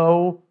 3,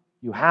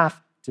 you have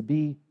to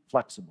be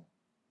flexible.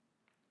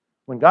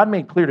 When God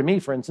made clear to me,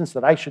 for instance,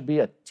 that I should be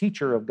a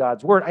teacher of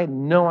God's word, I had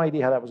no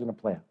idea how that was going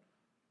to play out.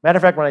 Matter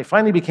of fact, when I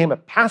finally became a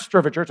pastor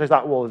of a church, I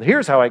thought, well,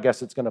 here's how I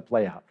guess it's going to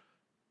play out.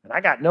 And I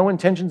got no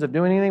intentions of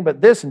doing anything but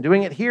this and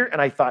doing it here.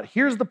 And I thought,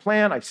 here's the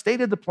plan. I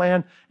stated the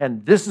plan,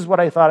 and this is what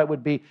I thought it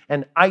would be.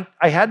 And I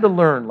had to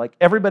learn, like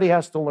everybody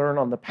has to learn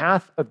on the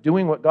path of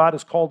doing what God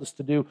has called us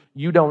to do.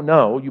 You don't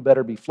know. You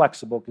better be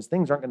flexible because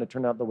things aren't going to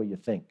turn out the way you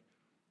think.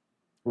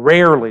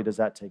 Rarely does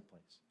that take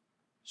place.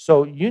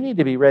 So you need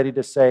to be ready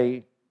to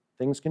say,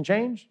 Things can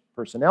change.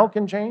 Personnel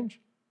can change.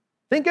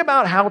 Think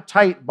about how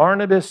tight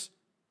Barnabas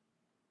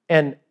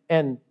and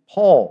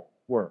Paul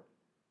were.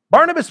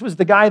 Barnabas was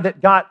the guy that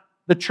got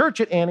the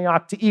church at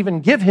Antioch to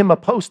even give him a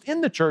post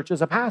in the church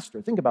as a pastor.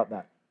 Think about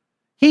that.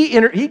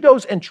 He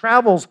goes and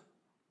travels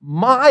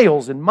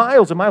miles and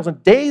miles and miles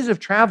and days of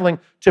traveling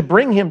to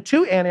bring him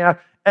to Antioch.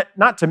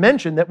 Not to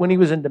mention that when he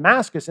was in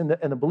Damascus and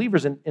the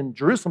believers in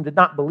Jerusalem did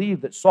not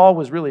believe that Saul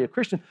was really a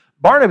Christian,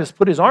 Barnabas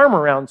put his arm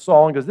around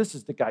Saul and goes, this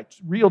is the guy,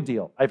 real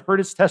deal. I've heard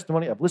his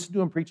testimony. I've listened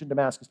to him preach in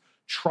Damascus.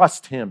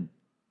 Trust him.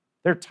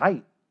 They're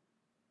tight.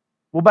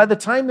 Well, by the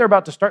time they're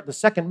about to start the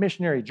second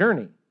missionary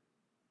journey,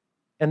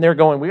 and they're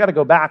going, we got to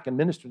go back and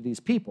minister to these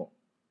people.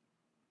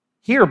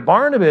 Here,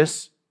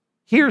 Barnabas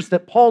hears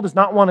that Paul does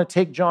not want to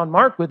take John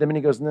Mark with him, and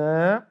he goes,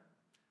 nah,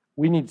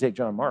 we need to take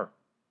John Mark.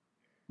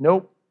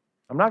 Nope,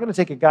 I'm not going to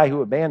take a guy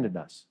who abandoned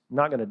us. I'm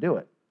not going to do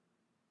it.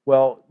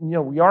 Well,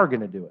 we are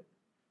going to do it.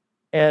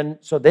 And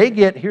so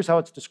here's how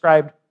it's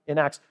described in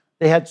Acts,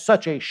 they had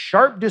such a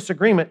sharp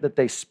disagreement that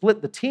they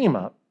split the team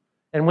up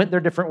and went their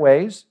different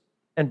ways.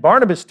 And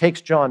Barnabas takes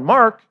John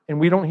Mark, and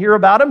we don't hear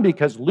about him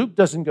because Luke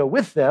doesn't go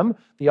with them,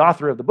 the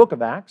author of the book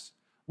of Acts.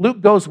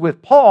 Luke goes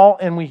with Paul,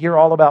 and we hear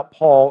all about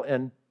Paul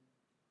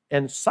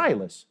and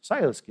Silas.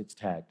 Silas gets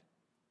tagged.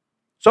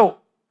 So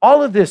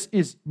all of this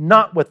is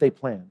not what they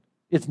planned.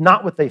 It's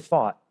not what they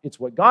thought. It's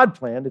what God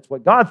planned. It's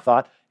what God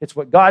thought. It's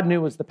what God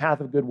knew was the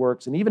path of good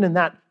works. And even in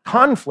that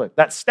conflict,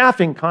 that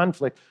staffing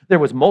conflict, there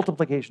was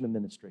multiplication of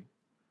ministry.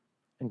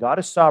 And God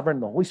is sovereign,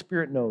 and the Holy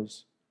Spirit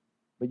knows,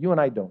 but you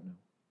and I don't know.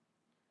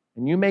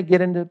 And you may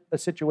get into a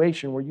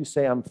situation where you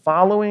say, I'm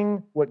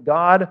following what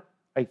God,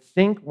 I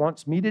think,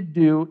 wants me to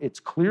do. It's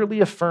clearly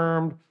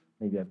affirmed.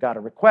 Maybe I've got a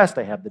request.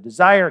 I have the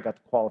desire. I got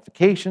the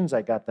qualifications.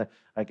 I got the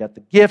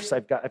gifts.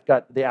 I've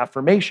got the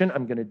affirmation.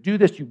 I'm going to do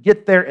this. You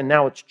get there, and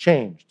now it's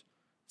changed.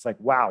 It's like,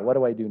 wow, what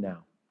do I do now?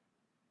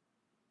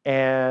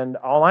 And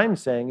all I'm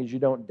saying is you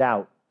don't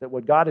doubt that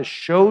what God has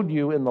showed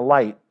you in the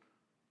light,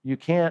 you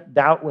can't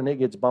doubt when it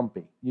gets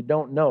bumpy. You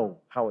don't know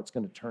how it's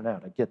going to turn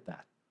out. I get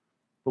that.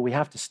 But we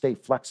have to stay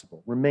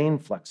flexible, remain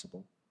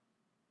flexible.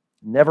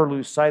 Never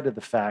lose sight of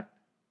the fact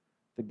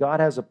that God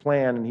has a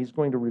plan and He's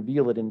going to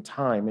reveal it in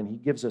time, and He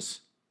gives us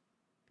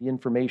the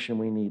information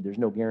we need. There's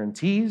no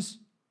guarantees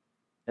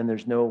and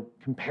there's no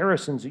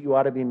comparisons that you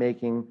ought to be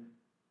making,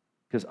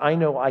 because I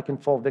know I can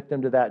fall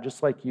victim to that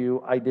just like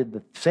you. I did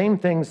the same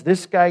things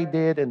this guy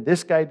did, and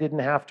this guy didn't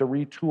have to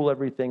retool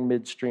everything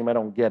midstream. I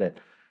don't get it.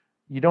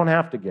 You don't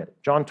have to get it.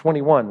 John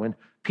 21, when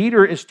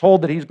Peter is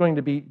told that he's going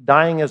to be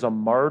dying as a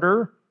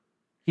martyr,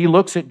 he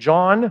looks at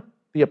John,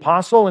 the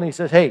apostle, and he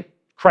says, hey,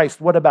 Christ,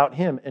 what about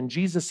him? And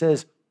Jesus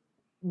says,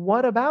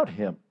 what about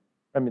him?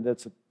 I mean,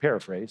 that's a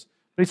paraphrase.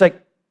 But he's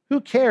like, who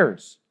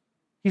cares?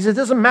 He says, it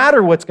doesn't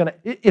matter what's going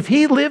to... If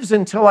he lives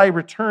until I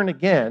return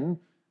again,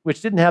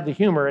 which didn't have the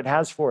humor it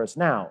has for us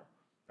now,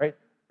 right?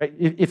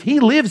 If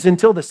he lives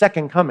until the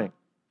second coming,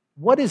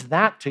 what is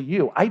that to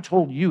you? I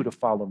told you to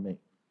follow me.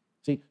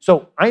 See,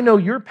 so I know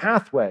your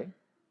pathway.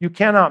 You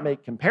cannot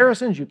make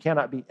comparisons. You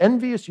cannot be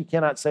envious. You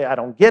cannot say, I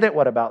don't get it.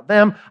 What about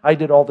them? I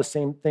did all the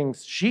same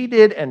things she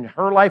did, and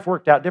her life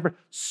worked out different.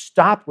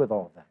 Stop with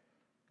all that.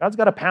 God's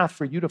got a path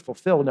for you to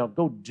fulfill. Now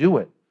go do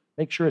it.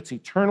 Make sure it's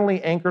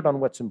eternally anchored on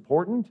what's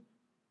important.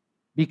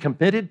 Be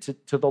committed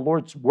to the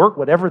Lord's work,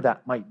 whatever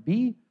that might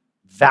be.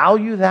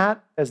 Value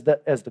that as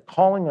the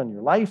calling on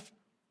your life.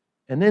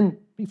 And then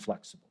be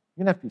flexible.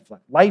 You're going to have to be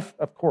flexible. Life,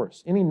 of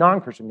course. Any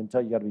non-Christian can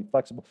tell you got to be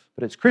flexible.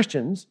 But as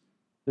Christians,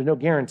 there's no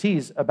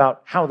guarantees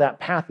about how that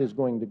path is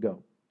going to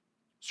go.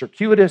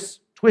 Circuitous,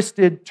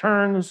 twisted,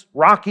 turns,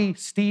 rocky,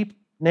 steep,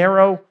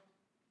 narrow.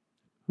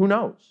 Who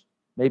knows?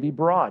 Maybe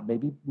broad,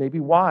 maybe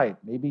wide,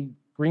 maybe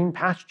green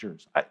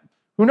pastures.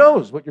 Who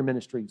knows what your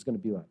ministry is going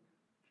to be like?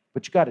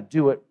 But you got to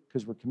do it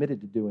because we're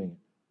committed to doing it.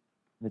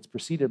 And it's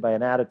preceded by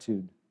an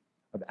attitude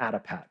of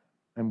adipat.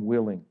 I'm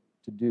willing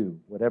to do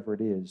whatever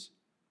it is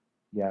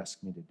you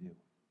ask me to do.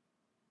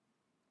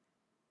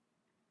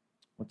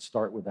 Let's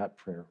start with that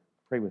prayer.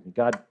 Pray with me.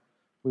 God,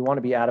 we want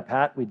to be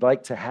adipat. We'd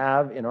like to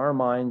have in our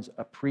minds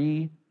a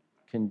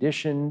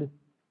pre-conditioned,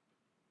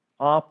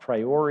 a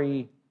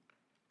priori,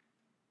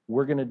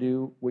 we're going to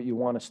do what you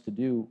want us to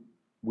do.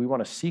 We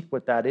want to seek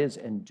what that is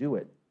and do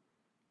it.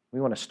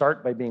 We want to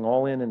start by being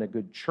all in a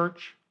good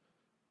church.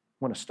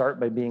 We want to start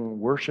by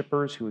being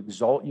worshipers who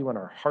exalt you in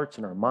our hearts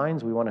and our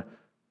minds. We want to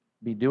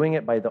be doing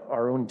it by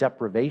our own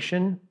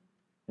deprivation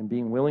and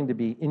being willing to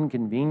be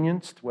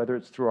inconvenienced, whether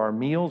it's through our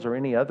meals or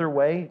any other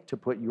way, to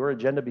put your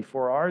agenda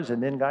before ours.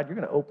 And then, God, you're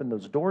going to open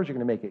those doors. You're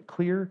going to make it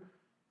clear.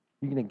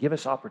 You're going to give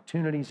us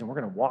opportunities, and we're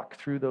going to walk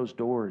through those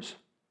doors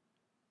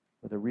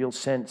with a real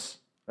sense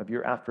of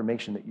your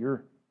affirmation that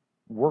you're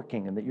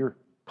working and that you're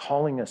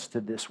calling us to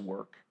this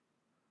work.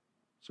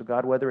 So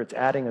God, whether it's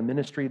adding a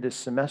ministry this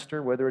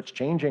semester, whether it's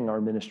changing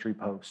our ministry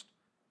post,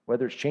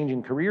 whether it's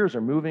changing careers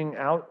or moving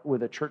out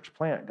with a church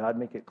plant, God,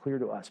 make it clear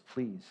to us,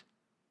 please,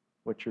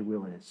 what your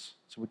will is.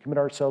 So we commit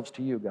ourselves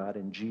to you, God,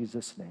 in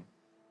Jesus' name.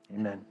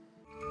 Amen.